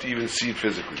clear enough to even see it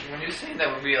physically. When you're saying that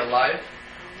we'll be alive,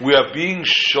 We are being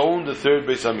shown the third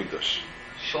Beis Hamikdash,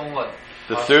 shown what?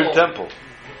 the Our third soul. temple.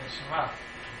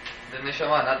 The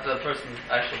neshama, not the person's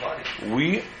actual body.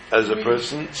 We, as a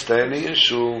person standing in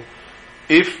shul,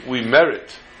 if we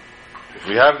merit, if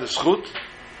we have the schut,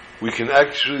 we can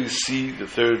actually see the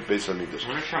third Beis Hamikdash.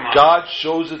 God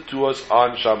shows it to us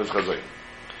on Shabbos Chazoin.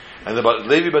 And the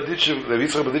Levi Yitzchak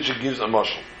Baditchev gives a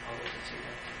mashal.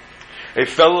 A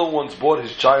fellow once bought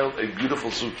his child a beautiful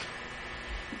suit.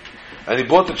 And he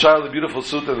bought the child a beautiful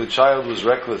suit, and the child was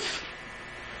reckless.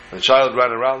 The child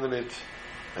ran around in it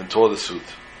and tore the suit.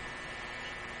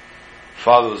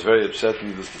 Father was very upset,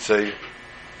 needless to say.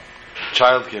 The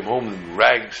child came home in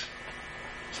rags.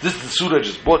 So this is the suit I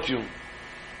just bought you.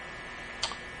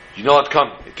 You know what,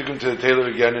 come. He took him to the tailor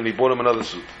again, and he bought him another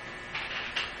suit.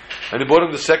 And he bought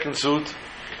him the second suit.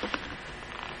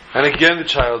 And again the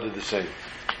child did the same.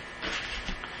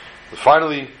 But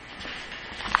finally,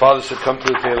 father said, come to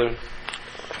the tailor.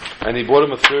 And he bought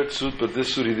him a third suit, but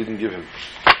this suit he didn't give him.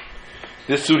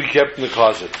 This suit he kept in the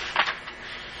closet.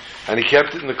 And he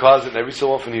kept it in the closet, and every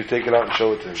so often he would take it out and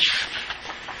show it to him.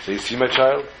 So you see, my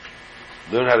child,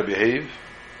 learn how to behave.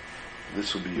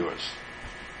 This will be yours.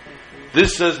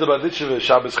 This says the Baditchever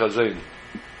Shabbos Chazoin.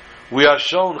 We are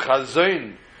shown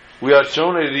Chazoin. We are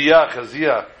shown a riyah,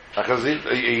 chaziyah,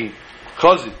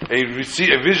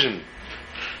 a vision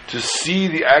to see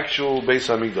the actual Beis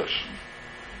Hamikdash.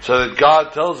 So that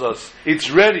God tells us, it's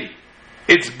ready,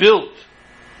 it's built.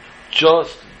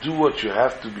 Just do what you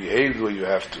have to, behave the way you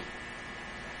have to.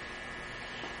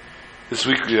 This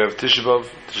week we have Tisha B'Av.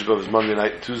 Tisha B'Av is Monday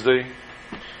night and Tuesday.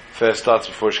 Fast starts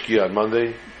before Shkia on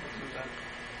Monday.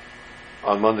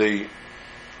 On Monday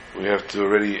we have to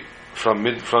already, from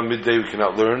midday we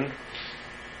cannot learn.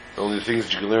 The only things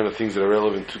that you can learn are things that are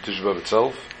relevant to Tisha B'Av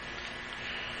itself.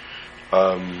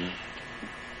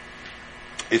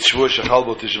 It's Shavuot Shechal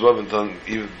Bo Tisha B'Av,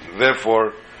 and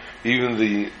therefore even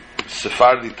the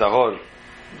Sephardi Tahor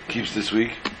keeps this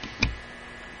week.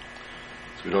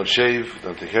 So we don't shave,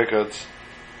 don't take haircuts,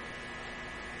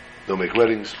 don't make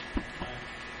weddings,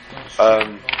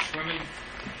 Swimming.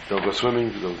 don't go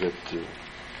swimming, don't get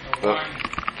No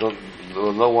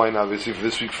wine. no wine obviously for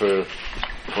this week. For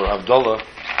Havdalah,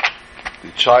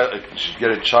 the child should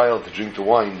get a child to drink the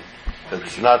wine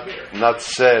that's not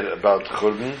said about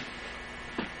Churban.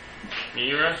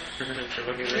 Mira?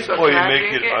 Or you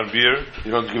make it on beer.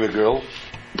 You don't give a girl.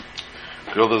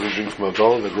 A girl doesn't drink from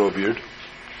Havdalah, they grow a beard.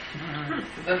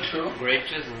 Is that true? Grape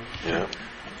juice? Yeah.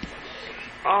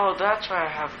 Oh, that's why I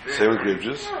have beer. Same with grape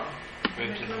juice.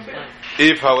 Grape juice is nice.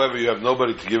 If, however, you have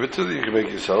nobody to give it to, then you can make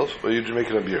it yourself, or you can make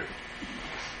it on beer.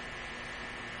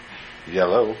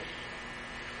 Yellow.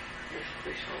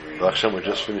 Hashem, we're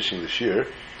just finishing the shir.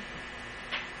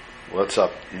 What's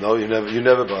up? No, you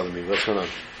never bother me. What's going on?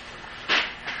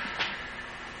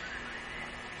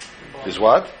 Is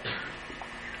what?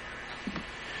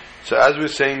 So as we're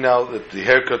saying now that the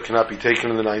haircut cannot be taken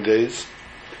in the 9 days,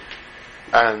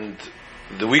 and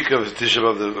the week of Tisha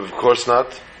B'Av, of course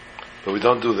not, but we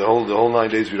don't do the whole 9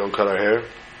 days. We don't cut our hair,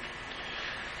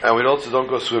 and we also don't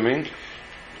go swimming.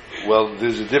 Well,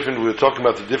 we're talking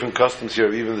about the different customs here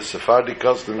of even the Sephardic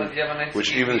custom,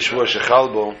 which even Shua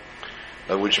Shechalbo,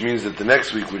 which means that the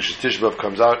next week, which is Tisha B'Av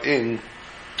comes out in,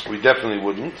 we definitely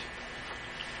wouldn't.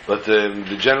 But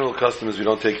the general custom is we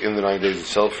don't take in the 9 days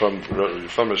itself from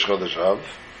Rosh Chodesh Av.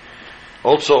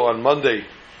 Also on Monday,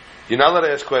 you're not allowed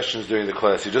to ask questions during the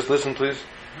class. You just listen, please.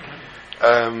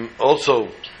 Also,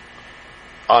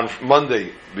 on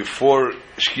Monday, before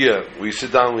Shkia, we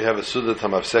sit down, we have a Suda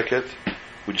Tamavseket,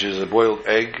 which is a boiled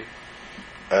egg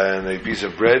and a piece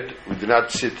of bread. We do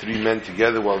not sit 3 men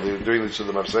together while they're doing the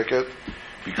Suda Tamavseket,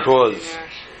 because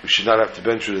we should not have to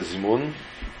bench with a zimun.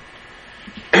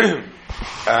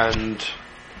 And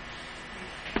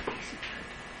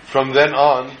from then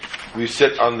on, we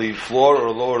sit on the floor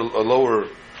or lower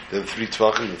than 3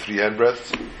 tvachim, the 3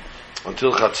 handbreadths,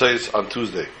 until Chatzos on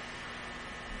Tuesday.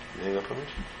 You hang up on it?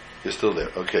 You're still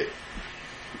there. Okay.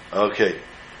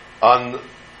 On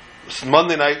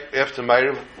Monday night after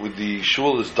Ma'ariv, with the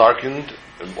shul is darkened,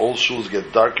 and all shuls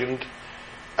get darkened,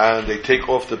 and they take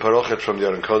off the parochet from the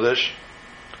Aron Kodesh.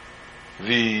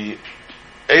 The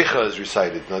Eicha is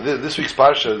recited. Now this week's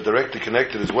parsha is directly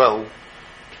connected as well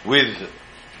with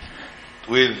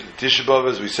Tisha B'Av,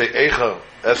 as we say Eicha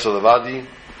Esa Levadi.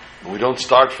 We don't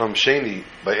start from Sheni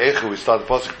by Eicha. We start the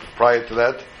pasuk prior to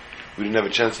that. We didn't have a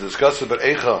chance to discuss it, but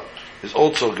Eicha is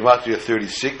also Gematria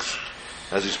 36,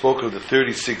 as he spoke of the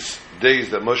 36 days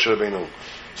that Moshe Rabbeinu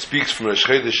speaks from Rosh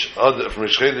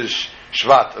Chodesh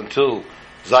Shvat until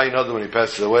Zayin Adar when he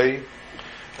passes away.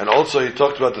 And also he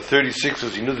talked about the 36,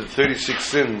 as he knew the 36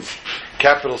 sins,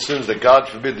 capital sins that God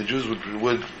forbid the Jews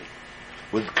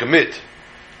would commit.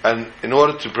 And in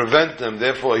order to prevent them,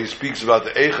 therefore he speaks about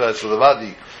the Eicha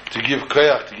Esalavadi, to give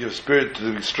koyach, to give spirit,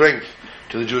 to give strength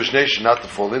to the Jewish nation, not to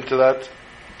fall into that.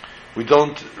 We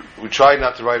try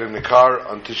not to ride in the car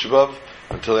on Tisha B'Av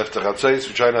until after Chatzos.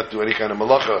 We try not to do any kind of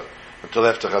malacha until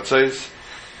after Chatzos.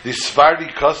 The Sephardi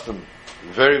custom,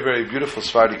 very, very beautiful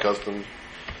Sephardi custom,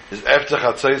 is after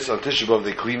Chatzos on Tisha B'Av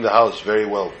they clean the house very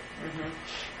well.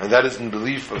 And that is in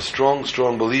belief, a strong,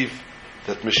 strong belief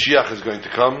that Mashiach is going to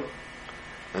come,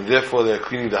 and therefore they are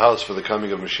cleaning the house for the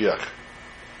coming of Mashiach.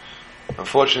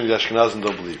 Unfortunately, the Ashkenazim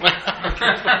don't believe.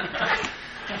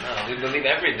 We believe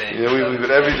every day. Yeah, we believe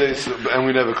it every day, and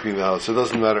we never clean the house, so it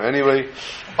doesn't matter. Anyway,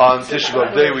 on Tisha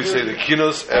B'Av day we say the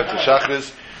Kinos after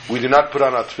Shachris. We do not put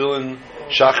on our tefillin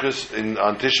Shachris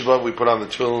on Tisha B'Av. We put on the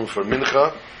tefillin for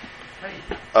Mincha.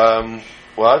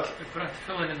 What? We put on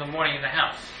tefillin in the morning in the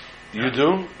house. You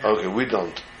do? Okay, we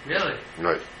don't. Really?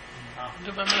 Right.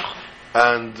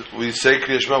 And we say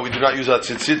Kriya Shema. We do not use our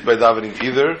tzitzit by davening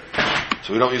either,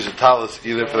 so we don't use a talis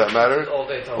either for that matter. All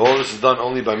this is done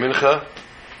only by Mincha.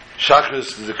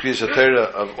 Shachris is a Kriya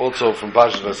Shatera of also from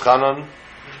Parshas Veschanan,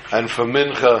 and for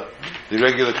Mincha the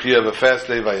regular Kriya of a fast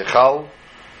day Vayechal.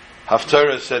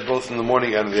 Haftarah is said both in the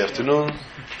morning and in the afternoon.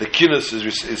 The Kinnis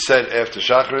is said after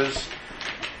Shachris,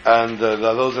 and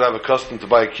those that have a custom to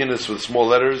buy a Kinnis with small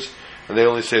letters, and they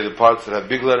only say the parts that have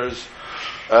big letters.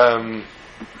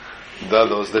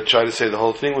 Those that try to say the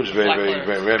whole thing, which is very, very,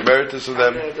 very, very meritorious of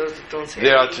them.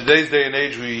 There are today's day and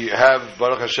age we have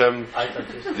Baruch Hashem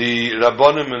the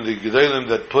Rabbanim and the Gedolim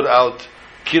that put out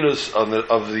Kinus of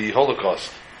the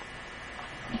Holocaust,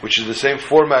 which is the same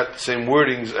format, same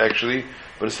wordings actually,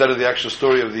 but instead of the actual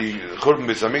story of the Churban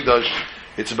Beis Hamikdash,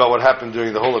 it's about what happened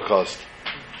during the Holocaust,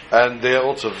 and they are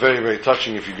also very, very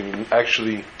touching. If you can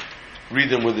actually read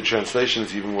them with the translation,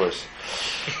 it's even worse.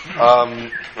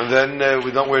 And then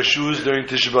we don't wear shoes during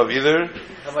Tisha B'Av either.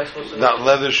 Not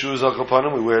leather shoes, Al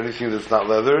Kapanim. We wear anything that's not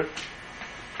leather.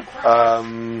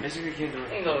 And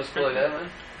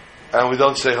we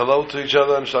don't say hello to each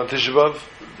other on Tisha B'Av.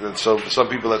 And so for some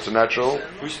people that's a natural.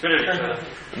 We spit at each other.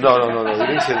 No. We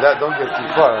didn't say that. Don't get too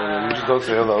far. You just don't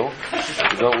say hello.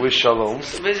 You don't wish shalom.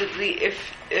 So basically, if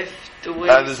the way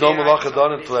and there's no malacha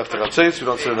done until after Chatzos. We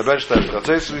don't sit on the bench till after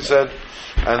Chatzos, we said.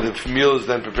 And the meal is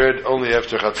then prepared only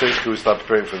after Chatzos, we start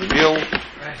preparing for the meal.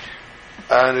 Right.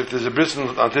 And if there's a bris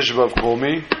on Tisha B'Av, call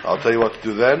me. I'll tell you what to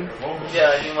do then.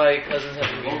 Yeah, I think my cousins have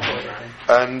a meeting.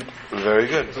 And very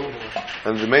good.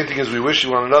 And the main thing is we wish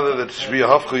one another that Shvi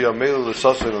Hafchu Yamel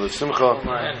L'Sasen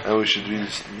L'Simcha, and we should be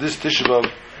this Tisha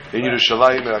B'Av in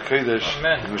Yerushalayim and HaKodesh.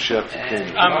 Amen. Mashiach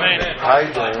came. Amen.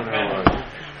 Hi, Dan.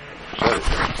 How are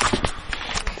you?